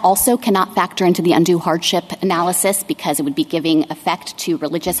 So that also cannot factor into the undue hardship analysis because it would be giving effect to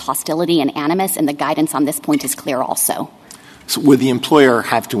religious hostility and animus, and the guidance on this point is clear also. So would the employer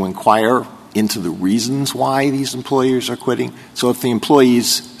have to inquire into the reasons why these employers are quitting? So if the employees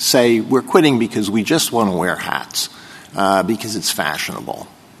say, we're quitting because we just want to wear hats, because it's fashionable,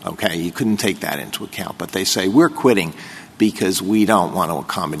 okay, you couldn't take that into account. But they say, we're quitting because we don't want to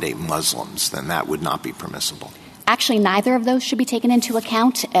accommodate Muslims, then that would not be permissible. Actually, neither of those should be taken into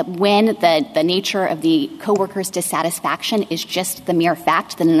account when the nature of the coworker's dissatisfaction is just the mere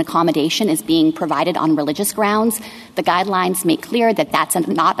fact that an accommodation is being provided on religious grounds. The guidelines make clear that that's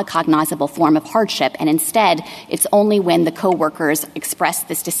not a cognizable form of hardship, and instead it's only when the coworkers express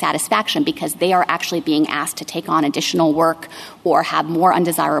this dissatisfaction because they are actually being asked to take on additional work or have more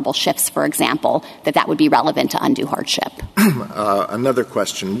undesirable shifts, for example, that would be relevant to undue hardship. Another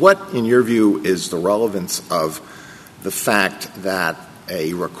question. What, in your view, is the relevance of the fact that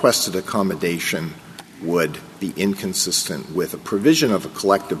a requested accommodation would be inconsistent with a provision of a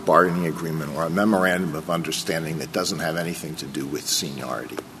collective bargaining agreement or a memorandum of understanding that doesn't have anything to do with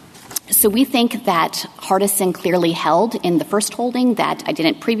seniority? So we think that Hardison clearly held in the first holding that I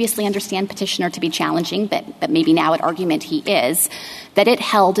didn't previously understand petitioner to be challenging, but maybe now at argument he is, that it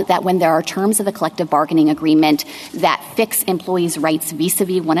held that when there are terms of a collective bargaining agreement that fix employees' rights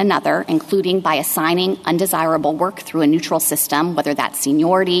vis-a-vis one another, including by assigning undesirable work through a neutral system, whether that's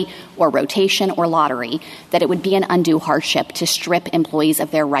seniority or rotation or lottery, that it would be an undue hardship to strip employees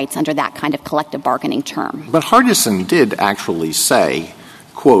of their rights under that kind of collective bargaining term. But Hardison did actually say,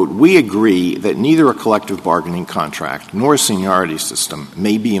 quote, we agree that neither a collective bargaining contract nor a seniority system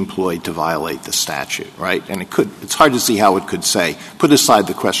may be employed to violate the statute, right? And it's hard to see how it could say, put aside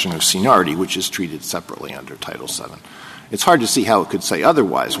the question of seniority, which is treated separately under Title VII. It's hard to see how it could say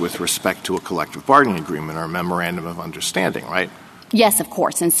otherwise with respect to a collective bargaining agreement or a memorandum of understanding, right? Yes, of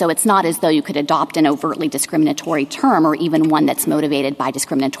course. And so it's not as though you could adopt an overtly discriminatory term or even one that's motivated by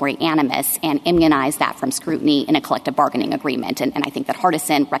discriminatory animus and immunize that from scrutiny in a collective bargaining agreement. And I think that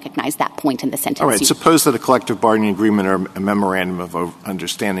Hardison recognized that point in the sentence. All right. Suppose that a collective bargaining agreement or a memorandum of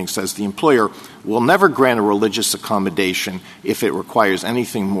understanding says the employer will never grant a religious accommodation if it requires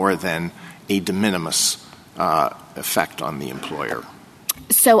anything more than a de minimis effect on the employer.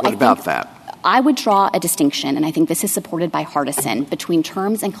 So what about that? I would draw a distinction, and I think this is supported by Hardison, between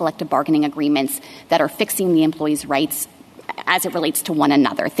terms and collective bargaining agreements that are fixing the employee's rights as it relates to one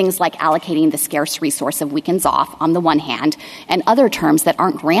another. Things like allocating the scarce resource of weekends off on the one hand, and other terms that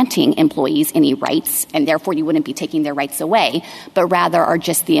aren't granting employees any rights, and therefore you wouldn't be taking their rights away, but rather are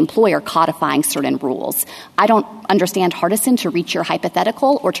just the employer codifying certain rules. I don't understand Hardison to reach your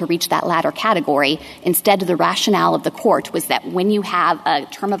hypothetical or to reach that latter category. Instead, the rationale of the court was that when you have a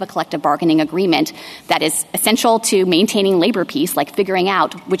term of a collective bargaining agreement that is essential to maintaining labor peace, like figuring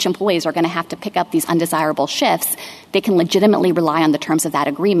out which employees are going to have to pick up these undesirable shifts, they can legitimately rely on the terms of that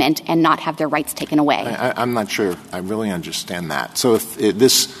agreement and not have their rights taken away. I'm not sure I really understand that. So if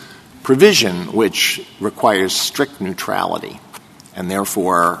this provision, which requires strict neutrality and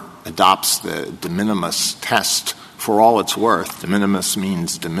therefore adopts the de minimis test for all it's worth, de minimis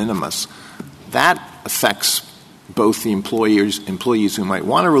means de minimis, that affects both the employees who might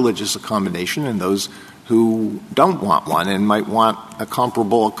want a religious accommodation and those who don't want one and might want a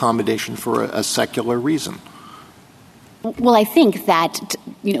comparable accommodation for a secular reason. Well, I think that,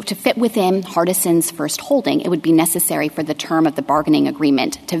 to fit within Hardison's first holding, it would be necessary for the term of the bargaining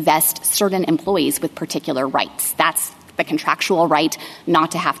agreement to vest certain employees with particular rights. That's the contractual right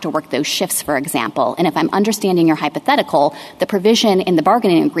not to have to work those shifts, for example. And if I'm understanding your hypothetical, the provision in the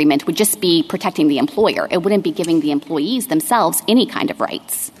bargaining agreement would just be protecting the employer. It wouldn't be giving the employees themselves any kind of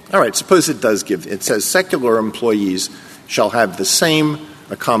rights. All right. Suppose it does give. It says secular employees shall have the same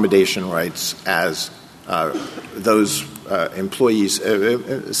accommodation rights as those employees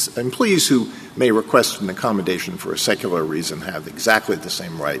who may request an accommodation for a secular reason have exactly the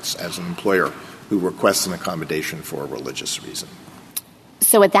same rights as an employer who requests an accommodation for a religious reason.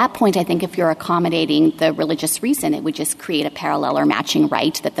 So at that point, I think if you're accommodating the religious reason, it would just create a parallel or matching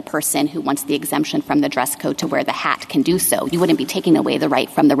right that the person who wants the exemption from the dress code to wear the hat can do so. You wouldn't be taking away the right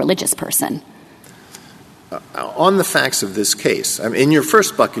from the religious person. On the facts of this case, in your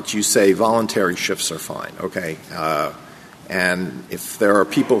first bucket, you say voluntary shifts are fine, okay? And if there are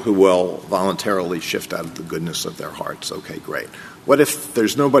people who will voluntarily shift out of the goodness of their hearts, okay, great. What if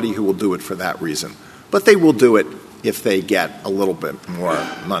there's nobody who will do it for that reason? But they will do it if they get a little bit more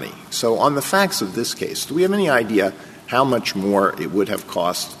money. So on the facts of this case, do we have any idea how much more it would have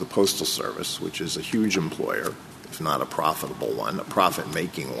cost the Postal Service, which is a huge employer, if not a profitable one, a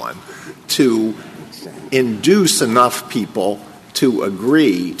profit-making one, to induce enough people to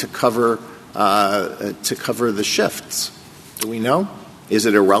agree to cover the shifts? Do we know? Is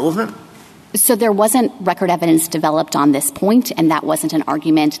it irrelevant? So there wasn't record evidence developed on this point, and that wasn't an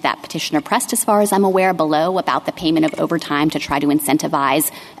argument that petitioner pressed, as far as I'm aware, below about the payment of overtime to try to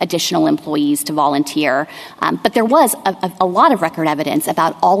incentivize additional employees to volunteer. But there was a lot of record evidence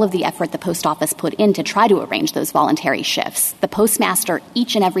about all of the effort the post office put in to try to arrange those voluntary shifts. The postmaster,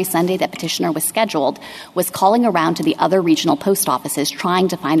 each and every Sunday that petitioner was scheduled, was calling around to the other regional post offices trying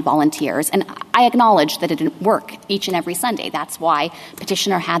to find volunteers. And I acknowledge that it didn't work each and every Sunday. That's why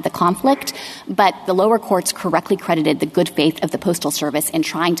petitioner had the conflict. But the lower courts correctly credited the good faith of the Postal Service in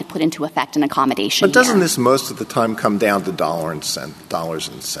trying to put into effect an accommodation. But doesn't this most of the time come down to dollars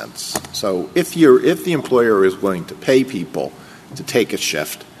and cents? So if the employer is willing to pay people to take a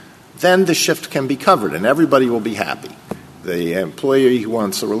shift, then the shift can be covered and everybody will be happy. The employee who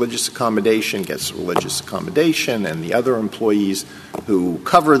wants a religious accommodation gets a religious accommodation, and the other employees who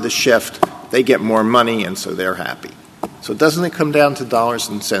cover the shift, they get more money, and so they're happy. So doesn't it come down to dollars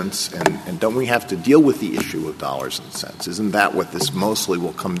and cents, and don't we have to deal with the issue of dollars and cents? Isn't that what this mostly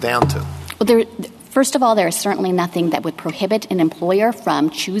will come down to? Well, first of all, there is certainly nothing that would prohibit an employer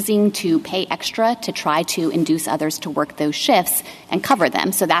from choosing to pay extra to try to induce others to work those shifts and cover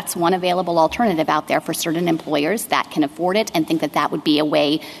them. So that's one available alternative out there for certain employers that can afford it and think that that would be a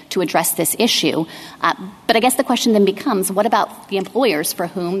way to address this issue. But I guess the question then becomes, what about the employers for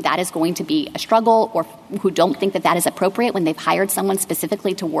whom that is going to be a struggle, or who don't think that that is appropriate when they've hired someone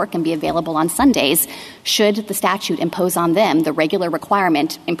specifically to work and be available on Sundays? Should the statute impose on them the regular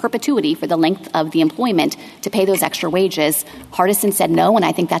requirement in perpetuity for the length of the employment to pay those extra wages? Hardison said no, and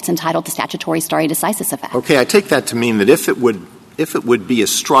I think that's entitled to statutory stare decisis effect. Okay, I take that to mean that if it would be a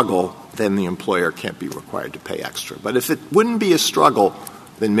struggle, then the employer can't be required to pay extra. But if it wouldn't be a struggle,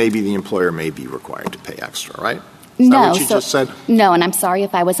 then maybe the employer may be required to pay extra, right? Is that what you just said? No, and I'm sorry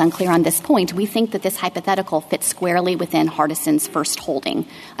if I was unclear on this point. We think that this hypothetical fits squarely within Hardison's first holding.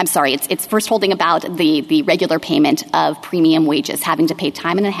 I'm sorry, it's first holding about the regular payment of premium wages, having to pay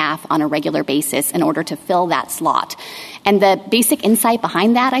time and a half on a regular basis in order to fill that slot. And the basic insight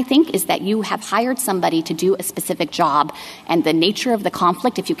behind that, I think, is that you have hired somebody to do a specific job, and the nature of the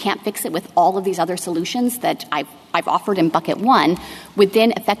conflict, if you can't fix it with all of these other solutions that I've offered in bucket one, would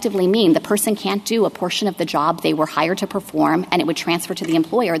then effectively mean the person can't do a portion of the job they were hired to perform, and it would transfer to the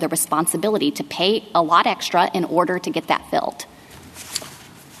employer the responsibility to pay a lot extra in order to get that filled.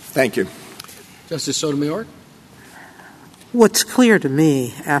 Thank you. Justice Sotomayor? What's clear to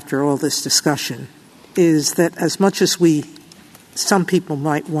me after all this discussion is that as much as some people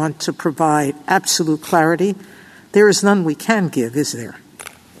might want to provide absolute clarity, there is none we can give, is there?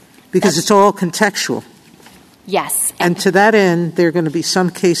 Because it's all contextual. Yes. And to that end, there are going to be some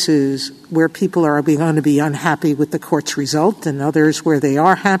cases where people are going to be unhappy with the court's result and others where they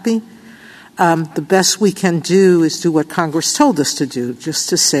are happy. The best we can do is do what Congress told us to do, just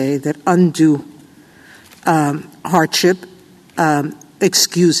to say that undue hardship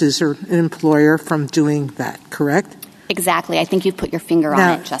excuses an employer from doing that, correct? Exactly. I think you've put your finger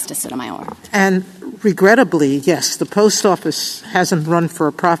on it, Justice Sotomayor. And regrettably, yes, the post office hasn't run for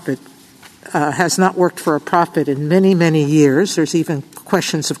a profit, has not worked for a profit in many, many years. There's even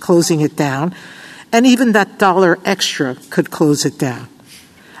questions of closing it down. And even that dollar extra could close it down.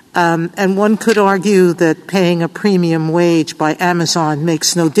 And one could argue that paying a premium wage by Amazon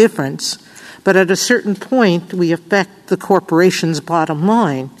makes no difference. But at a certain point, we affect the corporation's bottom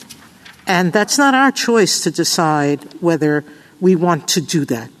line. And that's not our choice to decide whether we want to do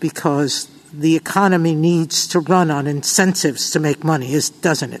that, because the economy needs to run on incentives to make money,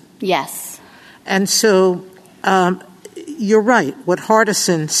 doesn't it? Yes. And so you're right. What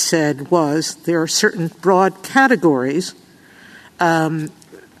Hardison said was there are certain broad categories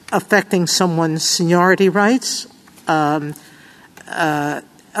affecting someone's seniority rights,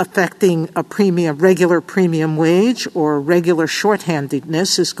 affecting a regular premium wage or regular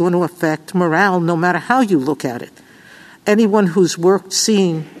shorthandedness is going to affect morale no matter how you look at it. Anyone who's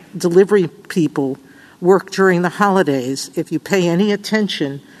seen delivery people work during the holidays, if you pay any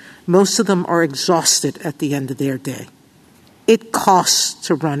attention, most of them are exhausted at the end of their day. It costs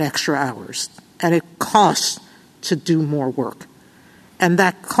to run extra hours, and it costs to do more work. And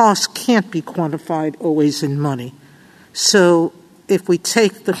that cost can't be quantified always in money. So if we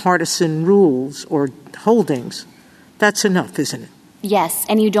take the Hardison rules or holdings, that's enough, isn't it? Yes,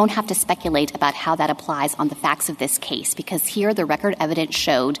 and you don't have to speculate about how that applies on the facts of this case, because here the record evidence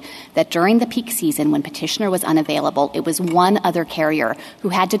showed that during the peak season when petitioner was unavailable, it was one other carrier who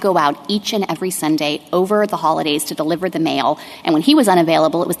had to go out each and every Sunday over the holidays to deliver the mail. And when he was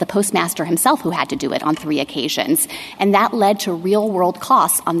unavailable, it was the postmaster himself who had to do it on 3 occasions. And that led to real-world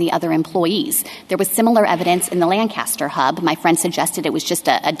costs on the other employees. There was similar evidence in the Lancaster hub. My friend suggested it was just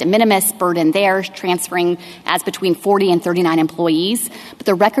a de minimis burden there, transferring as between 40 and 39 employees. But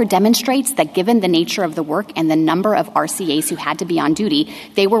the record demonstrates that given the nature of the work and the number of RCAs who had to be on duty,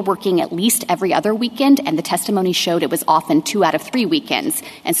 they were working at least every other weekend, and the testimony showed it was often 2 out of 3 weekends.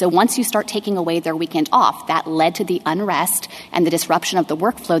 And so once you start taking away their weekend off, that led to the unrest and the disruption of the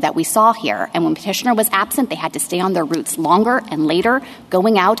workflow that we saw here. And when petitioner was absent, they had to stay on their routes longer and later,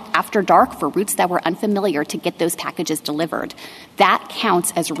 going out after dark for routes that were unfamiliar to get those packages delivered. That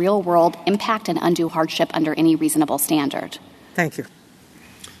counts as real-world impact and undue hardship under any reasonable standard. Thank you.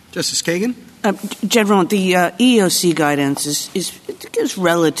 Justice Kagan? General, the EEOC guidance gives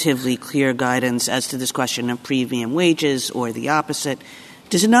relatively clear guidance as to this question of premium wages or the opposite.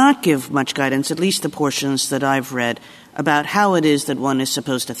 Does not give much guidance, at least the portions that I've read, about how it is that one is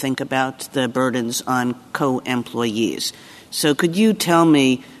supposed to think about the burdens on co-employees. So could you tell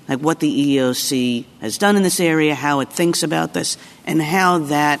me what the EEOC has done in this area, how it thinks about this, and how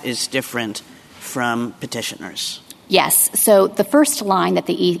that is different from petitioners? Yes. So the first line that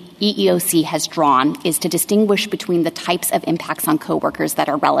the EEOC has drawn is to distinguish between the types of impacts on coworkers that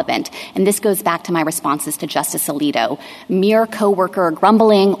are relevant. And this goes back to my responses to Justice Alito. Mere coworker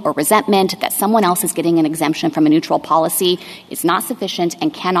grumbling or resentment that someone else is getting an exemption from a neutral policy is not sufficient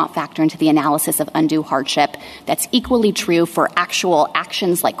and cannot factor into the analysis of undue hardship. That's equally true for actual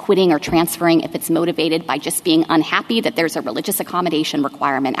actions like quitting or transferring if it's motivated by just being unhappy that there's a religious accommodation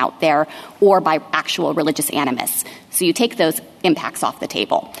requirement out there or by actual religious animus. So you take those impacts off the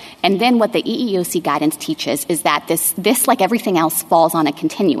table. And then what the EEOC guidance teaches is that this, like everything else, falls on a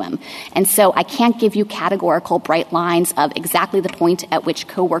continuum. And so I can't give you categorical bright lines of exactly the point at which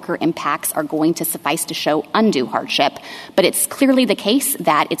coworker impacts are going to suffice to show undue hardship. But it's clearly the case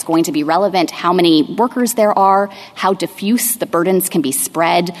that it's going to be relevant how many workers there are, how diffuse the burdens can be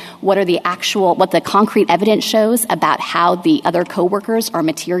spread, what the concrete evidence shows about how the other coworkers are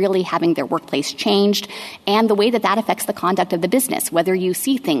materially having their workplace changed, and the way that affects the conduct of the business, whether you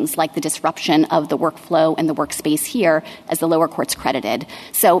see things like the disruption of the workflow and the workspace here, as the lower courts credited.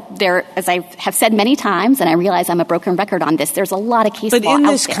 So there, as I have said many times, and I realize I'm a broken record on this, there's a lot of case law out there. But in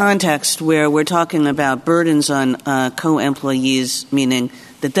this context where we're talking about burdens on co-employees, meaning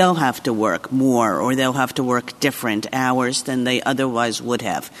that they'll have to work more or they'll have to work different hours than they otherwise would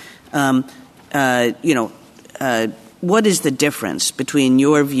have, what is the difference between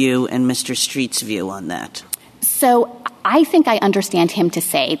your view and Mr. Street's view on that? So I think I understand him to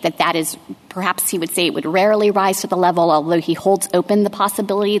say that is perhaps he would say it would rarely rise to the level, although he holds open the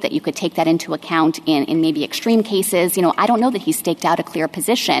possibility that you could take that into account in maybe extreme cases. I don't know that he's staked out a clear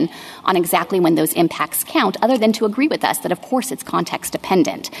position on exactly when those impacts count, other than to agree with us that, of course, it's context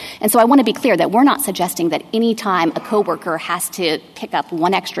dependent. And so I want to be clear that we're not suggesting that any time a coworker has to pick up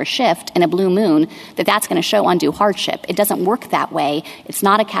one extra shift in a blue moon, that's going to show undue hardship. It doesn't work that way. It's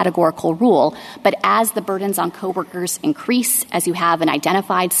not a categorical rule. But as the burdens on coworkers increase, as you have an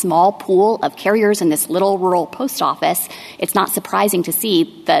identified small pool of carriers in this little rural post office, it's not surprising to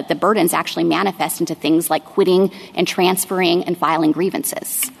see that the burdens actually manifest into things like quitting and transferring and filing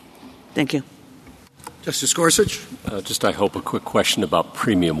grievances. Thank you. Justice Gorsuch? I hope, a quick question about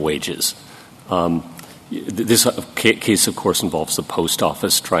premium wages. This case, of course, involves the post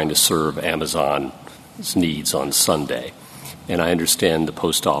office trying to serve Amazon's needs on Sunday. And I understand the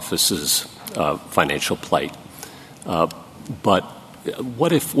post office's financial plight. But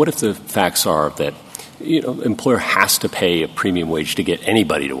what if the facts are that employer has to pay a premium wage to get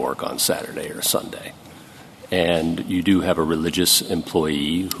anybody to work on Saturday or Sunday, and you do have a religious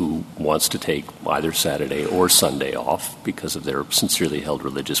employee who wants to take either Saturday or Sunday off because of their sincerely held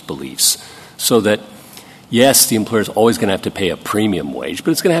religious beliefs, so that yes, the employer is always going to have to pay a premium wage, but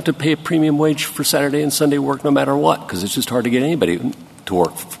it's going to have to pay a premium wage for Saturday and Sunday work no matter what, because it's just hard to get anybody to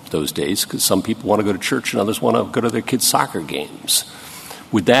work those days, because some people want to go to church and others want to go to their kids' soccer games.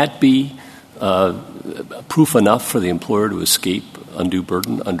 Would that be proof enough for the employer to escape undue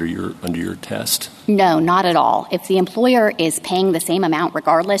burden under your test? No, not at all. If the employer is paying the same amount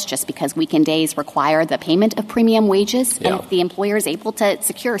regardless, just because weekend days require the payment of premium wages, and if the employer is able to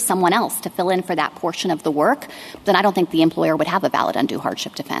secure someone else to fill in for that portion of the work, then I don't think the employer would have a valid undue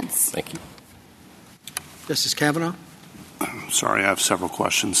hardship defense. Thank you. Justice Kavanaugh? Sorry, I have several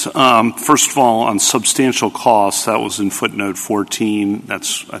questions. First of all, on substantial costs, that was in footnote 14.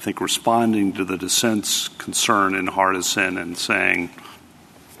 That's, I think, responding to the dissent's concern in Hardison and saying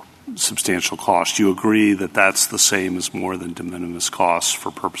substantial cost. Do you agree that that's the same as more than de minimis costs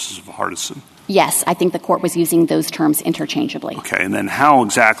for purposes of Hardison? Yes, I think the court was using those terms interchangeably. Okay, and then how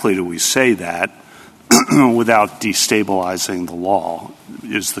exactly do we say that without destabilizing the law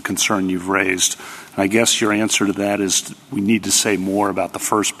is the concern you've raised. And I guess your answer to that is we need to say more about the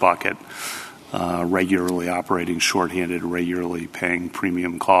first bucket, regularly operating shorthanded, regularly paying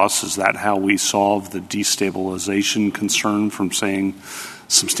premium costs. Is that how we solve the destabilization concern from saying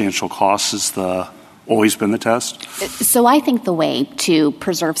substantial costs is always been the test? So I think the way to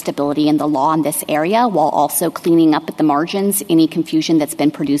preserve stability in the law in this area while also cleaning up at the margins any confusion that's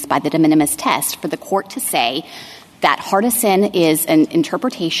been produced by the de minimis test for the court to say that Hardison is an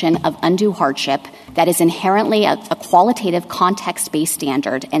interpretation of undue hardship that is inherently a qualitative context-based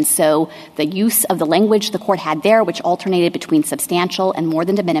standard. And so the use of the language the court had there, which alternated between substantial and more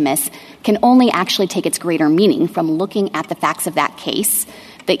than de minimis, can only actually take its greater meaning from looking at the facts of that case.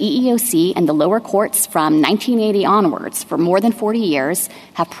 The EEOC and the lower courts from 1980 onwards for more than 40 years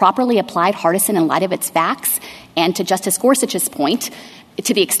have properly applied Hardison in light of its facts. And to Justice Gorsuch's point,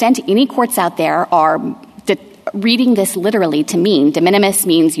 to the extent any courts out there are reading this literally to mean de minimis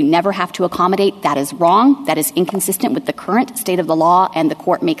means you never have to accommodate, that is wrong. That is inconsistent with the current state of the law, and the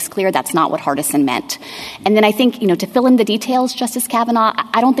court makes clear that's not what Hardison meant. And then I think, to fill in the details, Justice Kavanaugh,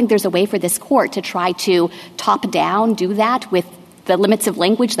 I don't think there's a way for this court to try to top-down do that with the limits of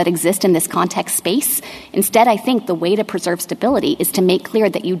language that exist in this context space. Instead, I think the way to preserve stability is to make clear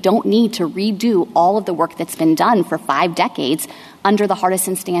that you don't need to redo all of the work that's been done for 5 decades under the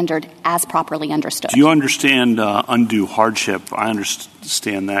Hardison standard as properly understood. Do you understand undue hardship? I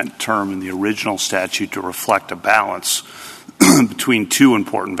understand that term in the original statute to reflect a balance between two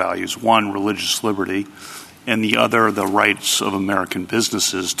important values. One, religious liberty, and the other, the rights of American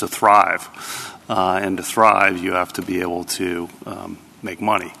businesses to thrive. And to thrive, you have to be able to make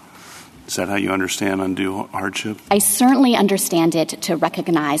money. Is that how you understand undue hardship? I certainly understand it to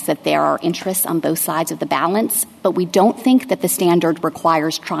recognize that there are interests on both sides of the balance, but we don't think that the standard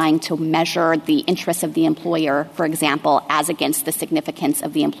requires trying to measure the interests of the employer, for example, as against the significance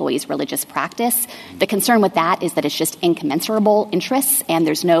of the employee's religious practice. The concern with that is that it's just incommensurable interests, and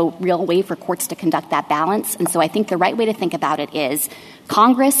there's no real way for courts to conduct that balance. And so I think the right way to think about it is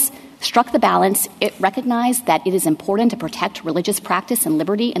Congress struck the balance. It recognized that it is important to protect religious practice and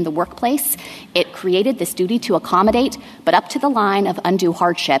liberty in the workplace. It created this duty to accommodate, but up to the line of undue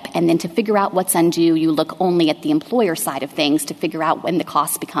hardship. And then to figure out what's undue, you look only at the employer side of things to figure out when the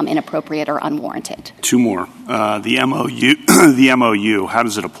costs become inappropriate or unwarranted. Two more. The MOU, how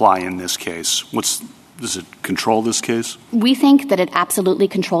does it apply in this case? Does it control this case? We think that it absolutely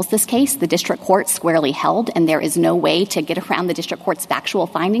controls this case. The district court squarely held, and there is no way to get around the district court's factual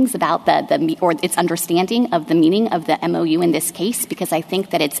findings about or its understanding of the meaning of the MOU in this case, because I think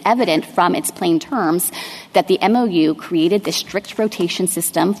that it's evident from its plain terms that the MOU created this strict rotation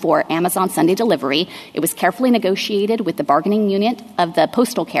system for Amazon Sunday delivery. It was carefully negotiated with the bargaining unit of the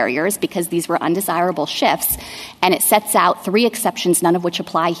postal carriers because these were undesirable shifts, and it sets out 3 exceptions, none of which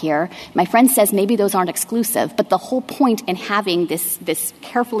apply here. My friend says maybe those aren't exclusive, but the whole point in having this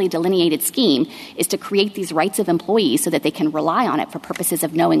carefully delineated scheme is to create these rights of employees so that they can rely on it for purposes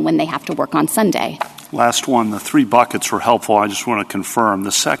of knowing when they have to work on Sunday. Last one, the 3 buckets were helpful. I just want to confirm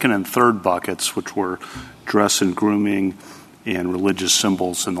the second and third buckets, which were dress and grooming and religious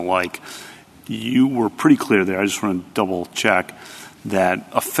symbols and the like, you were pretty clear there. I just want to double check that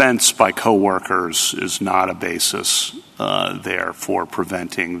offense by coworkers is not a basis there for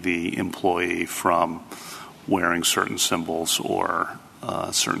preventing the employee from wearing certain symbols or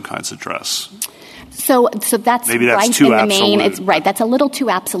certain kinds of dress. So that's maybe that's right too in the absolute. main. It's right. That's a little too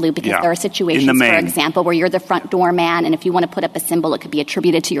absolute because there are situations, for example, where you're the front doorman, and if you want to put up a symbol, it could be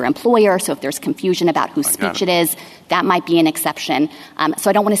attributed to your employer. So if there's confusion about whose speech it is, that might be an exception. So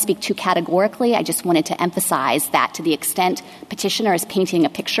I don't want to speak too categorically. I just wanted to emphasize that to the extent petitioner is painting a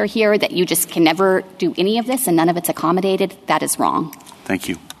picture here that you just can never do any of this and none of it's accommodated, that is wrong. Thank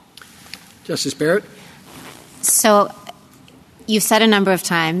you. Justice Barrett? So you've said a number of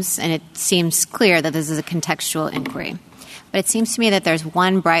times, and it seems clear that this is a contextual inquiry. But it seems to me that there's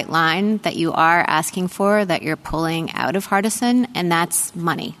one bright line that you are asking for that you're pulling out of Hardison, and that's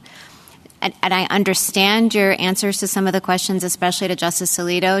money. And I understand your answers to some of the questions, especially to Justice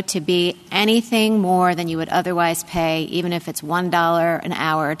Alito, to be anything more than you would otherwise pay, even if it's $1 an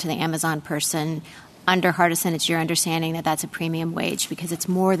hour to the Amazon person. Under Hardison, it's your understanding that that's a premium wage because it's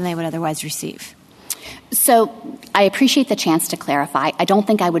more than they would otherwise receive. So I appreciate the chance to clarify. I don't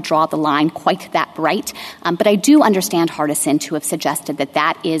think I would draw the line quite that bright, but I do understand Hardison to have suggested that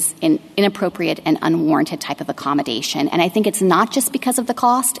that is an inappropriate and unwarranted type of accommodation. And I think it's not just because of the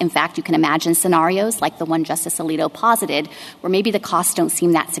cost. In fact, you can imagine scenarios like the one Justice Alito posited where maybe the costs don't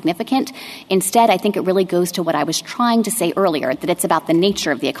seem that significant. Instead, I think it really goes to what I was trying to say earlier, that it's about the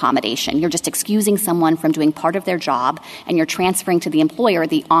nature of the accommodation. You're just excusing someone from doing part of their job, and you're transferring to the employer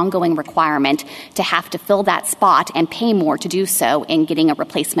the ongoing requirement to have to fill that spot and pay more to do so in getting a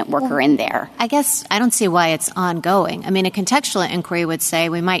replacement worker in there. I guess I don't see why it's ongoing. I mean, a contextual inquiry would say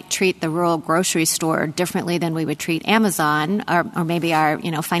we might treat the rural grocery store differently than we would treat Amazon, or maybe our,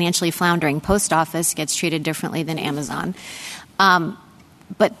 financially floundering post office gets treated differently than Amazon.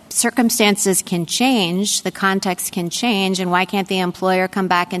 But circumstances can change, the context can change, and why can't the employer come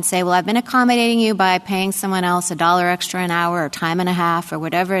back and say, well, I've been accommodating you by paying someone else $1 extra an hour or time and a half or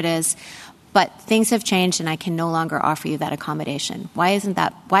whatever it is, but things have changed and I can no longer offer you that accommodation. Why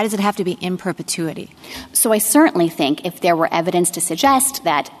does it have to be in perpetuity? So I certainly think if there were evidence to suggest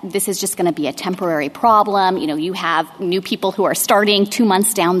that this is just going to be a temporary problem, you have new people who are starting 2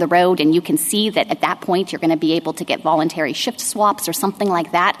 months down the road and you can see that at that point you're going to be able to get voluntary shift swaps or something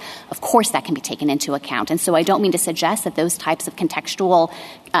like that, of course that can be taken into account. And so I don't mean to suggest that those types of contextual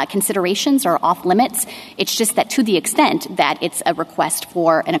considerations are off limits. It's just that to the extent that it's a request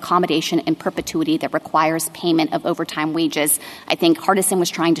for an accommodation in perpetuity that requires payment of overtime wages, I think Hardison was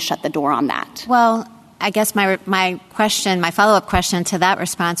trying to shut the door on that. Well, I guess my follow-up question to that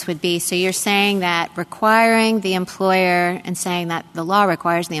response would be, so you're saying that requiring the employer and saying that the law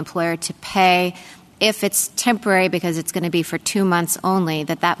requires the employer to pay if it's temporary because it's going to be for 2 months only,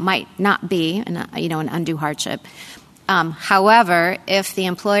 that might not be an undue hardship. However, if the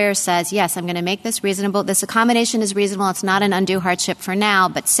employer says, yes, I'm going to make this reasonable, this accommodation is reasonable, it's not an undue hardship for now,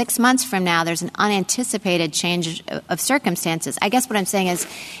 but 6 months from now there's an unanticipated change of circumstances. I guess what I'm saying is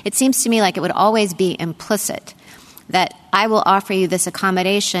it seems to me like it would always be implicit that I will offer you this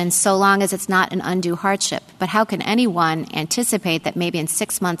accommodation so long as it's not an undue hardship. But how can anyone anticipate that maybe in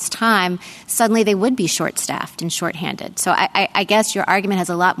 6 months' time, suddenly they would be short-staffed and short-handed? So I guess your argument has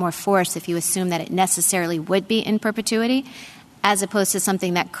a lot more force if you assume that it necessarily would be in perpetuity, as opposed to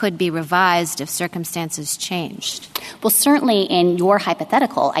something that could be revised if circumstances changed. Well, certainly in your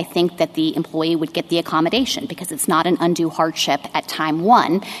hypothetical, I think that the employee would get the accommodation because it's not an undue hardship at time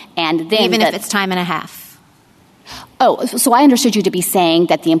one. And then even if it's time and a half. Oh, so I understood you to be saying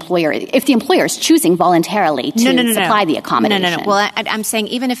that if the employer is choosing voluntarily to supply the accommodation. No. Well, I'm saying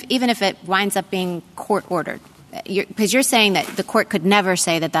even if it winds up being court-ordered, because you're saying that the court could never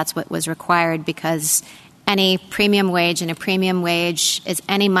say that that's what was required because any premium wage, and a premium wage is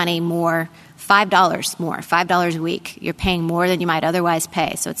any money more, $5 a week. You're paying more than you might otherwise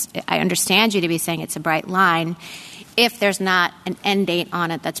pay. So I understand you to be saying it's a bright line if there's not an end date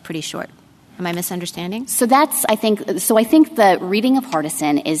on it that's pretty short. Am I misunderstanding? So I think the reading of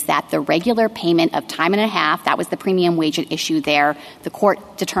Hardison is that the regular payment of time and a half, that was the premium wage at issue there, the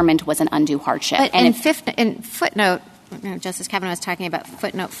court determined was an undue hardship. But in footnote, Justice Kavanaugh was talking about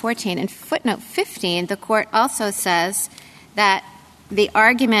footnote 14. In footnote 15, the court also says that the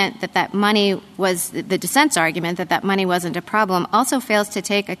argument that money was, the dissent's argument that money wasn't a problem also fails to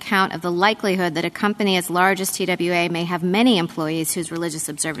take account of the likelihood that a company as large as TWA may have many employees whose religious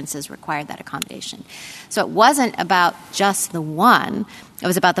observances required that accommodation. So it wasn't about just the one. It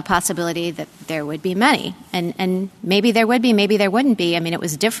was about the possibility that there would be many. And maybe there would be, maybe there wouldn't be. I mean, it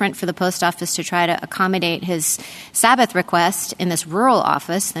was different for the post office to try to accommodate his Sabbath request in this rural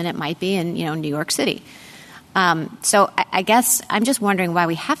office than it might be in, New York City. So I guess I'm just wondering why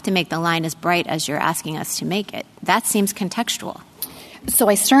we have to make the line as bright as you're asking us to make it. That seems contextual. So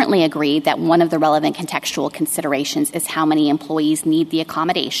I certainly agree that one of the relevant contextual considerations is how many employees need the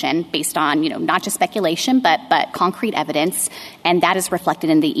accommodation based on, not just speculation, but concrete evidence, and that is reflected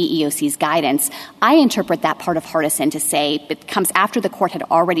in the EEOC's guidance. I interpret that part of Hardison to say it comes after the court had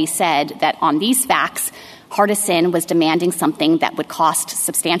already said that on these facts, Hardison was demanding something that would cost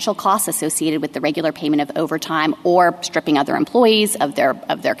substantial costs associated with the regular payment of overtime or stripping other employees of their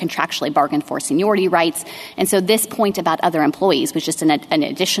contractually bargained for seniority rights. And so this point about other employees was just an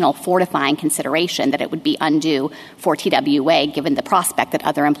additional fortifying consideration that it would be undue for TWA given the prospect that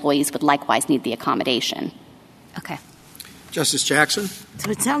other employees would likewise need the accommodation. Okay. Justice Jackson? So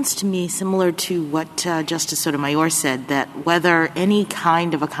it sounds to me similar to what Justice Sotomayor said, that whether any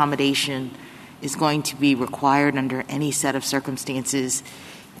kind of accommodation is going to be required under any set of circumstances,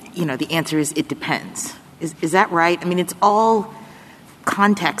 the answer is it depends. Is that right? I mean, it's all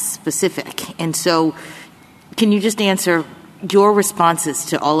context specific. And so can you just answer, your responses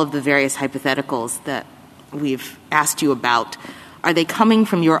to all of the various hypotheticals that we've asked you about, are they coming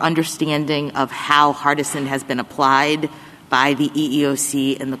from your understanding of how Hardison has been applied by the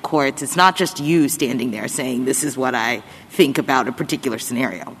EEOC and the courts? It's not just you standing there saying, this is what I think about a particular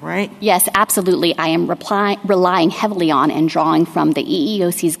scenario, right? Yes, absolutely. I am relying heavily on and drawing from the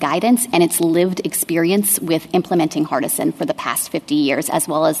EEOC's guidance and its lived experience with implementing Hardison for the past 50 years, as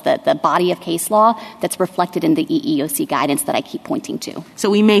well as the body of case law that's reflected in the EEOC guidance that I keep pointing to. So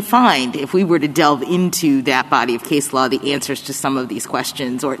we may find, if we were to delve into that body of case law, the answers to some of these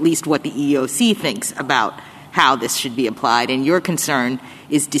questions, or at least what the EEOC thinks about how this should be applied, and your concern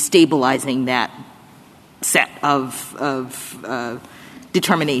is destabilizing that set of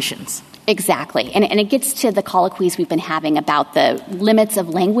determinations. Exactly. And it gets to the colloquies we've been having about the limits of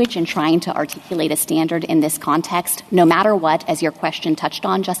language and trying to articulate a standard in this context. No matter what, as your question touched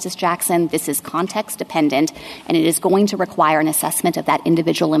on, Justice Jackson, this is context dependent, and it is going to require an assessment of that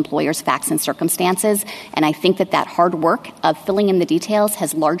individual employer's facts and circumstances. And I think that hard work of filling in the details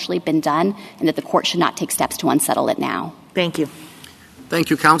has largely been done, and that the court should not take steps to unsettle it now. Thank you. Thank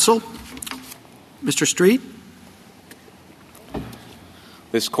you, counsel. Mr. Street?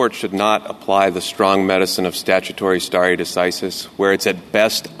 This court should not apply the strong medicine of statutory stare decisis, where it's at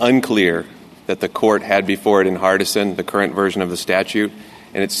best unclear that the court had before it in Hardison the current version of the statute,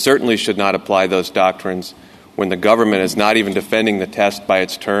 and it certainly should not apply those doctrines when the government is not even defending the test by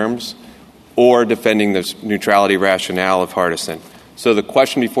its terms or defending the neutrality rationale of Hardison. So the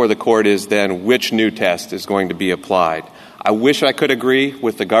question before the court is then, which new test is going to be applied? I wish I could agree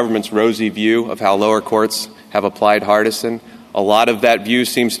with the government's rosy view of how lower courts have applied Hardison. A lot of that view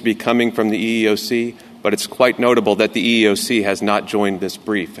seems to be coming from the EEOC, but it's quite notable that the EEOC has not joined this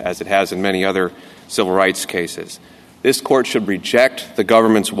brief, as it has in many other civil rights cases. This court should reject the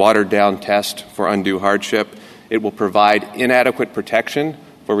government's watered-down test for undue hardship. It will provide inadequate protection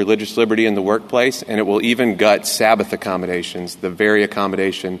for religious liberty in the workplace, and it will even gut Sabbath accommodations, the very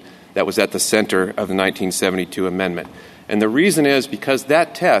accommodation that was at the center of the 1972 amendment. And the reason is because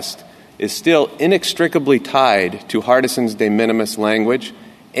that test is still inextricably tied to Hardison's de minimis language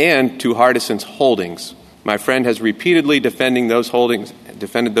and to Hardison's holdings. My friend has repeatedly defended those holdings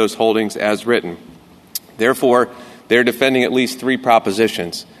as written. Therefore, they're defending at least three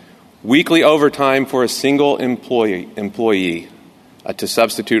propositions. Weekly overtime for a single employee to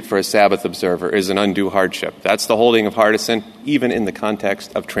substitute for a Sabbath observer is an undue hardship. That's the holding of Hardison, even in the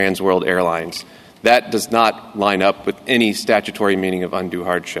context of Trans World Airlines. That does not line up with any statutory meaning of undue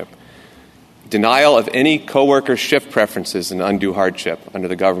hardship. Denial of any coworker shift preferences is an undue hardship under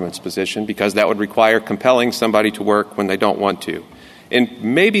the government's position, because that would require compelling somebody to work when they don't want to. And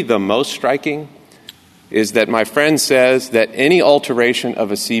maybe the most striking is that my friend says that any alteration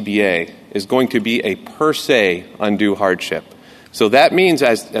of a CBA is going to be a per se undue hardship. So that means,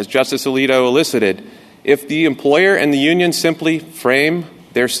 as Justice Alito elicited, if the employer and the union simply frame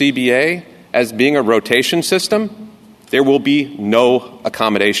their CBA as being a rotation system, there will be no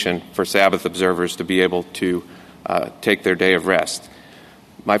accommodation for Sabbath observers to be able to take their day of rest.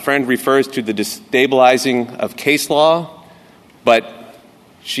 My friend refers to the destabilizing of case law, but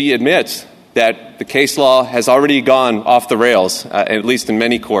she admits that the case law has already gone off the rails, at least in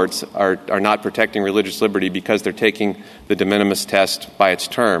many courts, are not protecting religious liberty because they're taking the de minimis test by its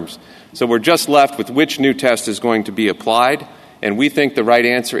terms. So we're just left with which new test is going to be applied, and we think the right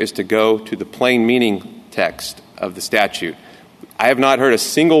answer is to go to the plain meaning text of the statute. I have not heard a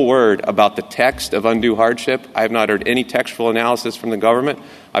single word about the text of undue hardship. I have not heard any textual analysis from the government.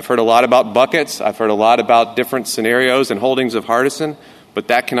 I've heard a lot about buckets. I've heard a lot about different scenarios and holdings of Hardison, but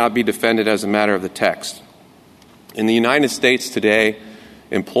that cannot be defended as a matter of the text. In the United States today,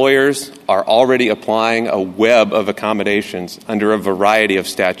 employers are already applying a web of accommodations under a variety of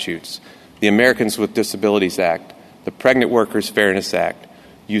statutes. The Americans with Disabilities Act, the Pregnant Workers Fairness Act,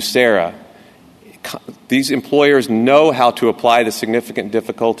 USERRA. These employers know how to apply the significant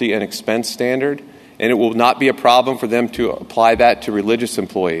difficulty and expense standard, and it will not be a problem for them to apply that to religious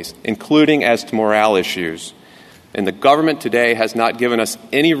employees, including as to morale issues. And the government today has not given us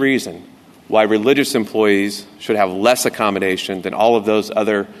any reason why religious employees should have less accommodation than all of those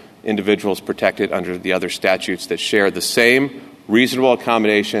other individuals protected under the other statutes that share the same reasonable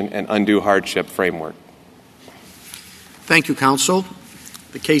accommodation and undue hardship framework. Thank you, counsel.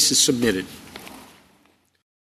 The case is submitted.